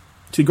Gorgui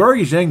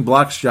Dieng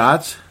blocks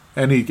shots,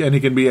 and he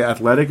can be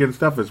athletic and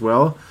stuff as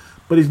well.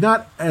 But he's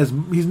not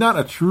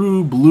a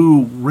true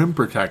blue rim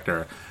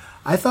protector.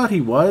 I thought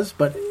he was,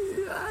 but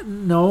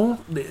no.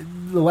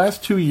 The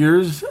last 2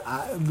 years,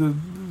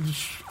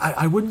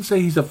 I wouldn't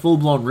say he's a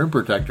full-blown rim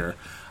protector.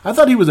 I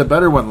thought he was a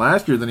better one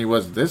last year than he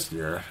was this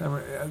year. I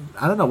mean,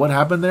 I don't know what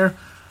happened there,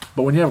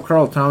 but when you have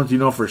Karl Towns, you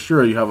know for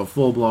sure you have a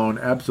full-blown,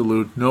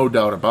 absolute, no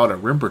doubt about it,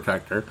 rim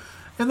protector.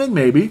 And then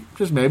maybe,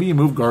 just maybe, you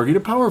move Gorgui to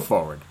power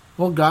forward.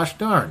 Well, gosh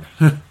darn.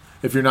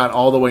 If you're not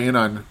all the way in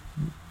on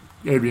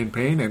Adrian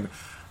Payne, and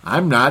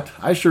I'm not.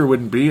 I sure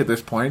wouldn't be at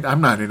this point. I'm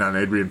not in on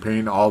Adrian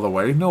Payne all the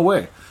way. No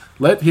way.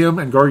 Let him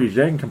and Gorgui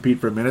Dieng compete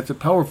for minutes at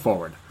power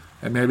forward.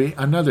 And maybe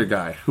another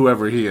guy,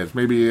 whoever he is.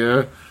 Maybe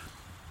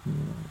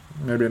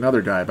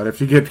another guy. But if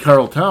you get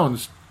Karl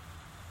Towns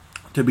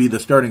to be the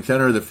starting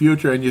center of the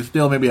future, and you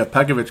still maybe have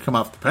Pekovic come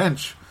off the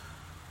bench,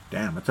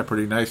 damn, that's a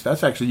pretty nice.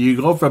 That's actually, you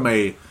go from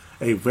a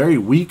very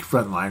weak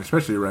front line,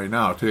 especially right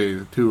now,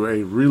 to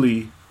a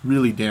really,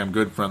 really damn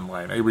good front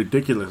line, a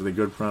ridiculously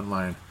good front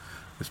line,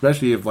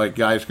 especially if like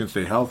guys can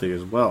stay healthy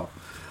as well.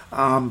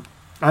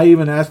 I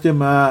even asked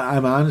him,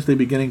 I'm honestly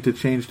beginning to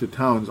change to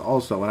Towns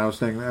also. And I was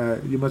saying,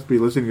 you must be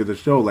listening to the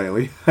show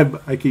lately.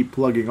 I keep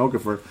plugging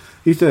Okafor.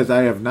 He says,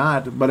 I have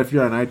not, but if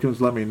you're on iTunes,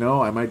 let me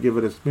know. I might give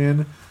it a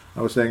spin.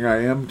 I was saying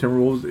I am. It's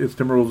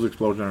Timberwolves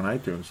Explosion on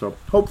iTunes. So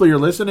hopefully you're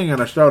listening, and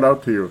a shout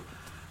out to you,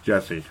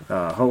 Jesse.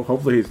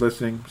 Hopefully he's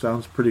listening.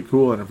 Sounds pretty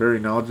cool and very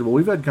knowledgeable.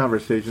 We've had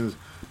conversations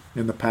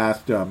in the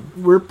past.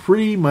 We're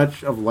pretty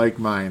much of like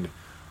mind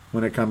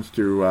when it comes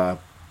to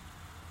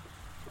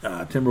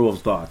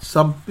Timberwolves thoughts.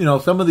 Some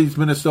of these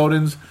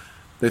Minnesotans,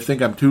 they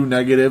think I'm too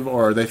negative,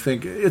 or they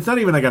think it's not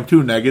even like I'm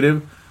too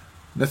negative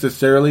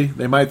necessarily.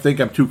 They might think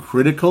I'm too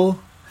critical,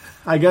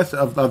 I guess,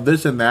 of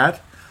this and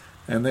that,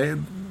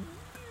 and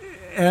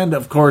And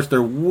of course,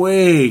 they're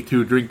way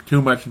too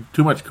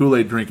much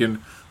Kool-Aid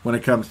drinking when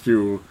it comes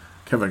to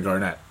Kevin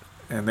Garnett,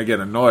 and they get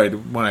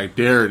annoyed when I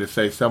dare to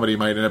say somebody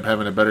might end up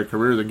having a better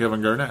career than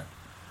Kevin Garnett.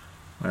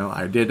 Well,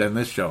 I did on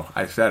this show.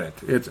 I said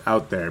it. It's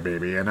out there,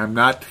 baby, and I'm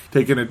not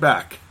taking it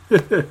back.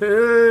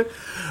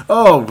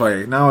 Oh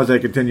boy! Now as I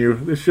continue,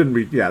 this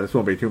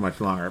won't be too much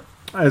longer.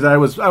 As I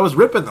was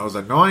ripping those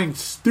annoying,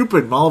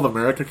 stupid Mall of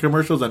America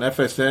commercials on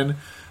FSN,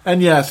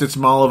 and yes, it's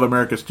Mall of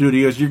America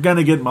Studios. You're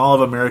gonna get Mall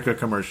of America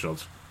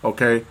commercials,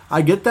 okay?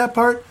 I get that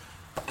part,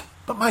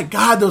 but my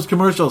God, those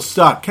commercials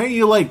suck. Can't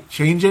you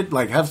change it?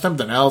 Have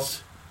something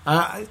else?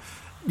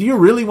 Do you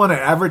really want to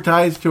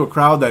advertise to a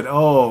crowd that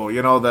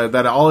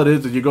that all it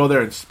is you go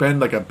there and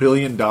spend $1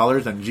 billion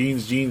on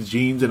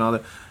jeans, and all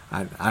that?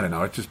 I don't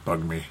know. It just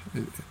bugged me.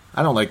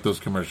 I don't like those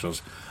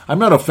commercials. I'm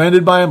not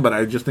offended by them, but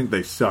I just think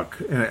they suck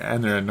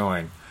and they're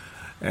annoying.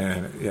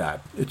 And yeah,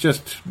 it's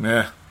just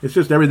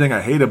everything I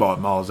hate about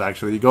malls.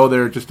 Actually, you go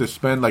there just to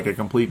spend like a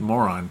complete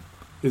moron.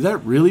 Is that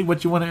really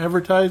what you want to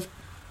advertise?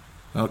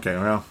 Okay,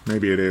 well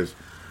maybe it is.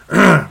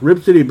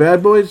 Rip City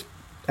Bad Boys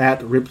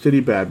at Rip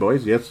City Bad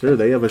Boys. Yes, sir.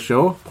 They have a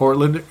show.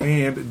 Portland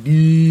and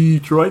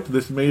Detroit.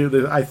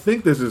 I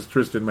think this is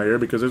Tristan Mayer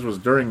because this was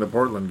during the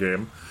Portland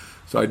game.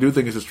 So I do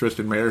think this is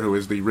Tristan Mayer, who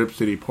is the Rip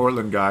City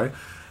Portland guy.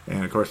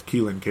 And, of course,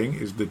 Keelan King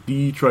is the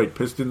Detroit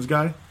Pistons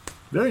guy.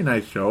 Very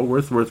nice show.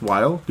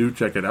 Worthwhile. Do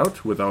check it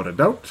out, without a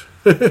doubt.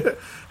 We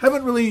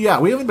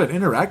haven't been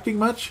interacting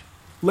much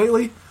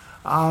lately.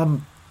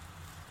 And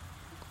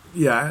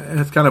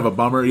it's kind of a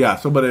bummer. Yeah,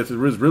 but it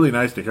was really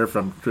nice to hear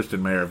from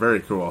Tristan Mayer.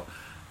 Very cool.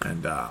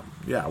 And,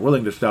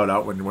 willing to shout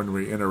out when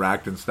we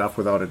interact and stuff,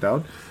 without a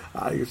doubt.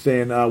 You're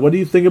saying, what do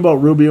you think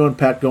about Rubio and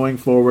Peck going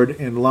forward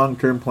in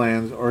long-term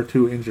plans or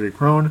too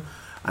injury-prone?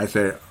 I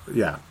say,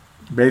 yeah.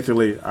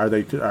 Basically,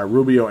 are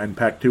Rubio and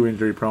Peck too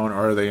injury-prone,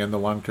 or are they in the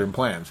long-term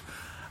plans?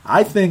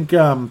 I think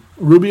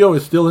Rubio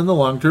is still in the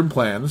long-term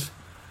plans.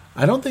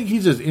 I don't think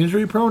he's as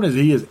injury-prone as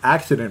he is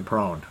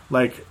accident-prone.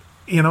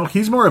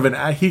 He's more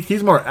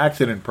he's more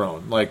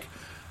accident-prone.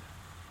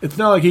 It's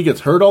not like he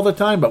gets hurt all the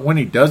time, but when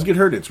he does get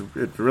hurt, it's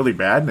really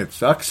bad and it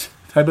sucks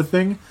type of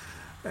thing.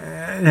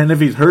 And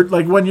if he's hurt,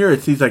 1 year,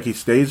 it seems like he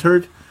stays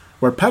hurt.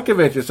 Where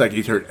Pekovic, it's like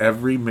he's hurt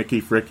every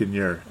Mickey frickin'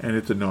 year, and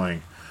it's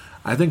annoying.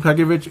 I think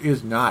Pekovic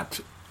is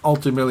not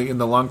ultimately in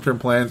the long-term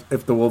plans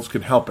if the Wolves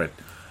can help it.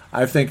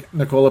 I think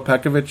Nikola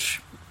Pekovic,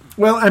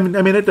 well, I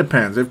mean, it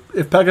depends. If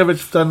Pekovic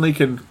suddenly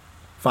can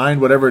find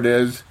whatever it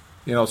is,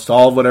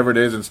 solve whatever it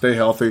is and stay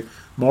healthy,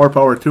 more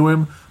power to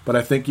him, but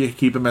I think you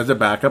keep him as a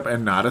backup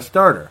and not a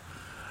starter.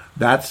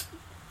 That's,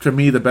 to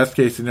me, the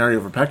best-case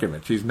scenario for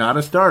Pekovic. He's not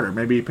a starter.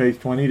 Maybe he plays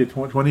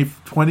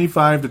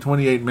 25 to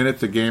 28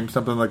 minutes a game,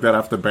 something like that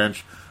off the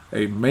bench.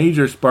 A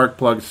major spark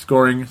plug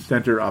scoring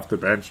center off the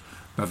bench.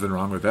 Nothing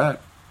wrong with that.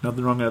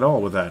 Nothing wrong at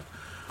all with that.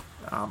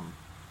 And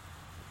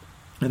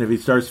if he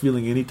starts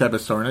feeling any type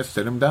of soreness,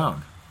 sit him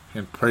down.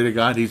 And pray to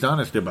God he's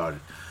honest about it.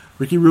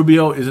 Ricky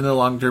Rubio is in the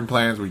long-term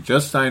plans. We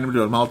just signed him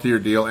to a multi-year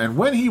deal. And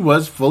when he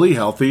was fully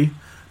healthy,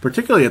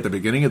 particularly at the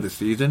beginning of the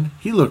season,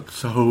 he looked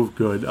so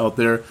good out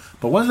there.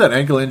 But once that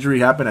ankle injury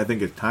happened, I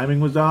think his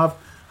timing was off.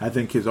 I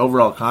think his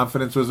overall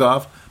confidence was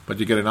off. But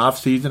you get an off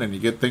season and you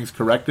get things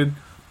corrected.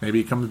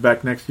 Maybe he comes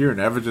back next year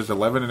and averages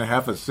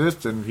 11.5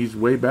 assists, and he's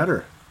way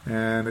better.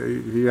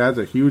 And he has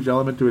a huge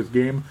element to his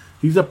game.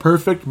 He's a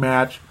perfect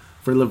match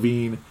for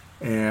LaVine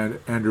and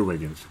Andrew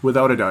Wiggins,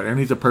 without a doubt. And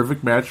he's a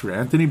perfect match for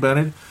Anthony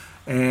Bennett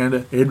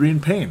and Adrian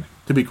Payne,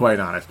 to be quite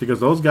honest, because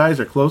those guys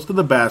are close to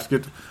the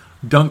basket,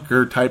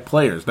 dunker-type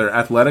players. They're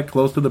athletic,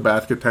 close to the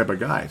basket type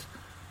of guys.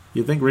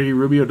 You think Ricky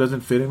Rubio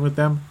doesn't fit in with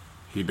them?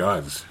 He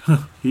does.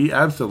 He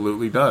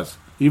absolutely does.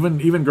 Even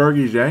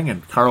Gorgie Zhang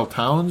and Karl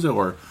Towns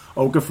or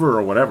Okafor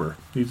or whatever.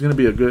 He's going to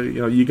be a good,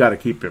 you got to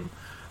keep him.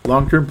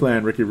 Long-term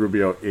plan, Ricky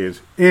Rubio is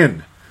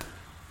in.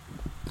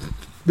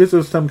 This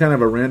is some kind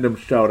of a random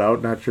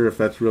shout-out. Not sure if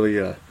that's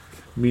really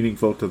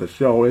meaningful to the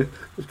show.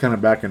 It's kind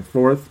of back and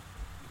forth.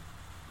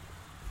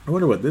 I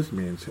wonder what this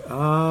means.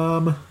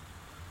 Hashtag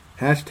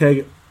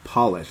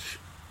polish.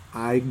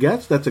 I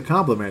guess that's a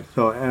compliment.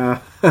 So,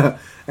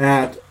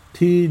 at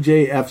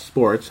TJF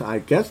Sports, I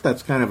guess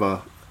that's kind of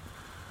a...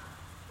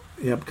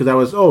 Yeah,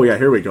 because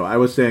here we go. I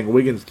was saying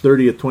Wiggins'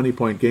 30th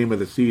 20-point game of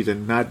the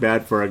season, not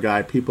bad for a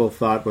guy people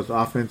thought was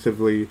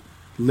offensively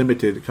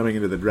limited coming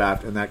into the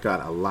draft, and that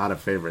got a lot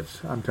of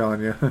favorites. I'm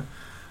telling you,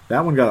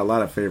 that one got a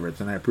lot of favorites,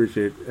 and I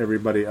appreciate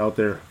everybody out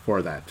there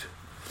for that.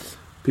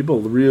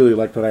 People really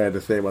liked what I had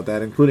to say about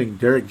that, including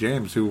Derek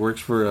James, who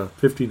works for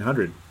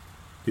 1500.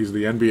 He's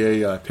the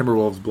NBA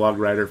Timberwolves blog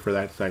writer for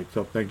that site,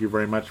 so thank you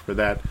very much for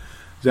that.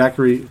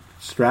 Zachary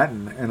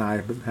Stratton and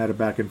I had a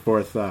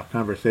back-and-forth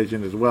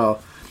conversation as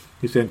well.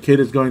 He said, kid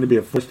is going to be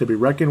a force to be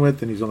reckoned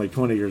with, and he's only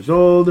 20 years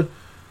old.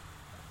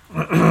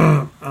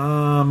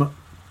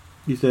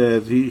 He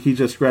says he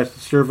just scratched the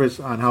surface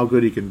on how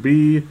good he can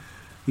be.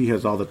 He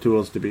has all the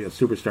tools to be a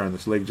superstar in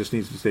this league. Just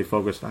needs to stay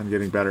focused on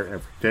getting better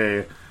every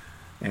day.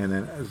 And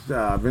then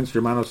Vince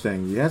Germano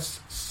saying,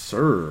 yes,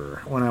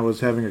 sir. When I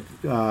was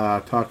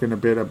talking a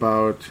bit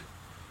about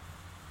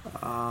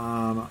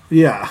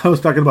Yeah, I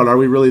was talking about, are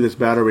we really this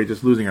bad? Or are we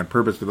just losing on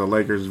purpose to the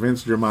Lakers?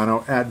 Vince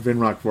Germano at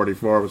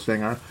Vinrock44 was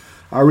saying,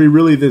 are we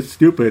really this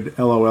stupid?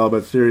 LOL,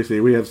 but seriously,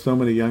 we have so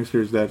many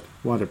youngsters that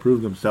want to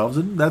prove themselves,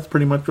 and that's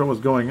pretty much what was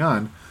going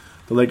on.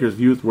 The Lakers'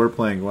 youth were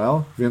playing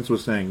well. Vince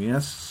was saying,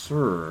 yes,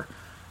 sir.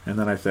 And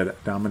then I said,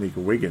 Dominique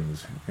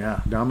Wiggins.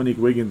 Yeah, Dominique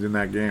Wiggins in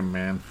that game,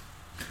 man.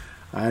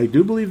 I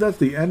do believe that's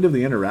the end of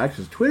the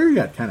interactions. Twitter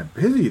got kind of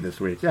busy this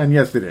week. And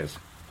yes, it is.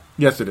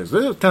 Yes, it is.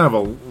 It was kind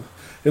of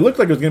it looked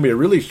like it was going to be a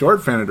really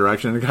short fan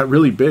interaction, and it got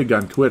really big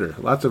on Twitter.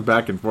 Lots of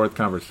back and forth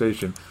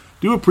conversation.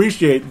 Do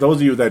appreciate those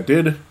of you that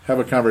did have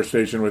a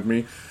conversation with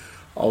me,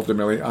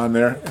 ultimately, on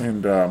there.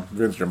 And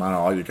Vince Germano,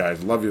 all you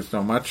guys, love you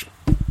so much.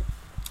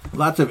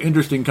 Lots of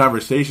interesting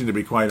conversation, to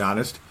be quite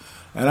honest.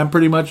 And I'm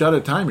pretty much out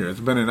of time here. It's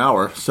been an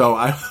hour. So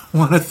I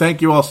want to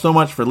thank you all so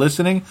much for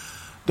listening.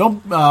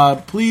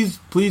 Please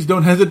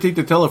don't hesitate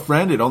to tell a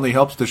friend. It only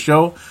helps the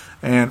show.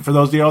 And for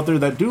those of you out there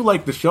that do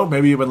like the show,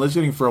 maybe you've been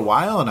listening for a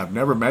while and I've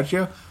never met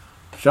you,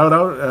 shout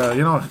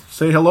out,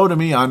 say hello to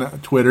me on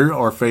Twitter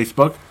or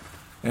Facebook.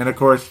 And of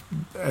course,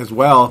 as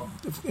well,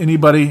 if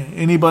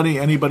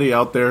anybody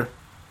out there,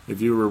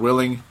 if you're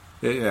willing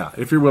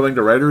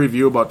to write a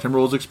review about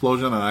Timberwolves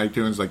Explosion on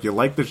iTunes, like you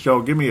like the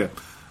show, give me a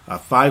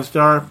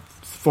 5-star,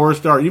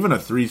 4-star, even a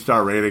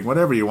 3-star rating,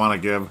 whatever you want to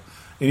give.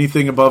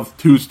 Anything above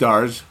 2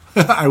 stars,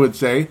 I would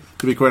say,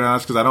 to be quite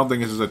honest, because I don't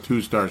think this is a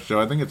 2-star show.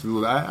 I think it's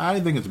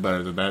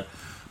better than that.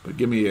 But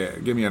give me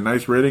a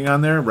nice rating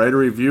on there. Write a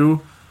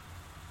review.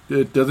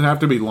 It doesn't have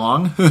to be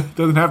long. It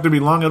doesn't have to be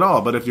long at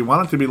all. But if you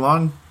want it to be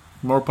long,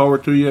 more power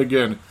to you.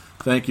 Again,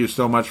 thank you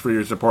so much for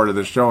your support of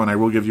this show, and I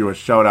will give you a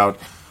shout out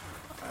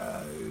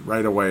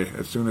right away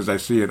as soon as I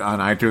see it on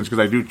iTunes, because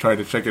I do try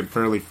to check it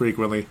fairly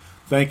frequently.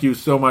 Thank you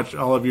so much,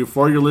 all of you,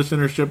 for your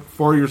listenership,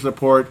 for your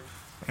support,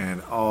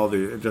 and I'll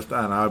be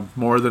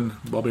more than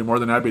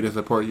happy to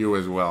support you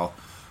as well.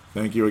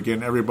 Thank you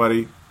again,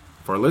 everybody,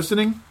 for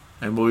listening,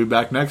 and we'll be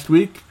back next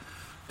week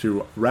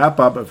to wrap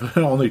up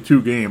only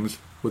 2 games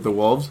with the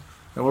Wolves,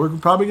 and we're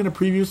probably going to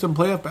preview some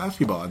playoff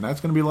basketball, and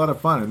that's going to be a lot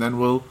of fun, and then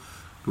we'll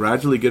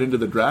gradually get into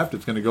the draft.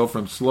 It's going to go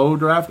from slow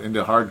draft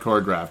into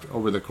hardcore draft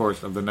over the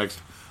course of the next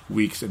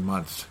weeks and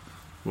months.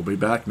 We'll be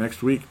back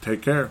next week.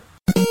 Take care.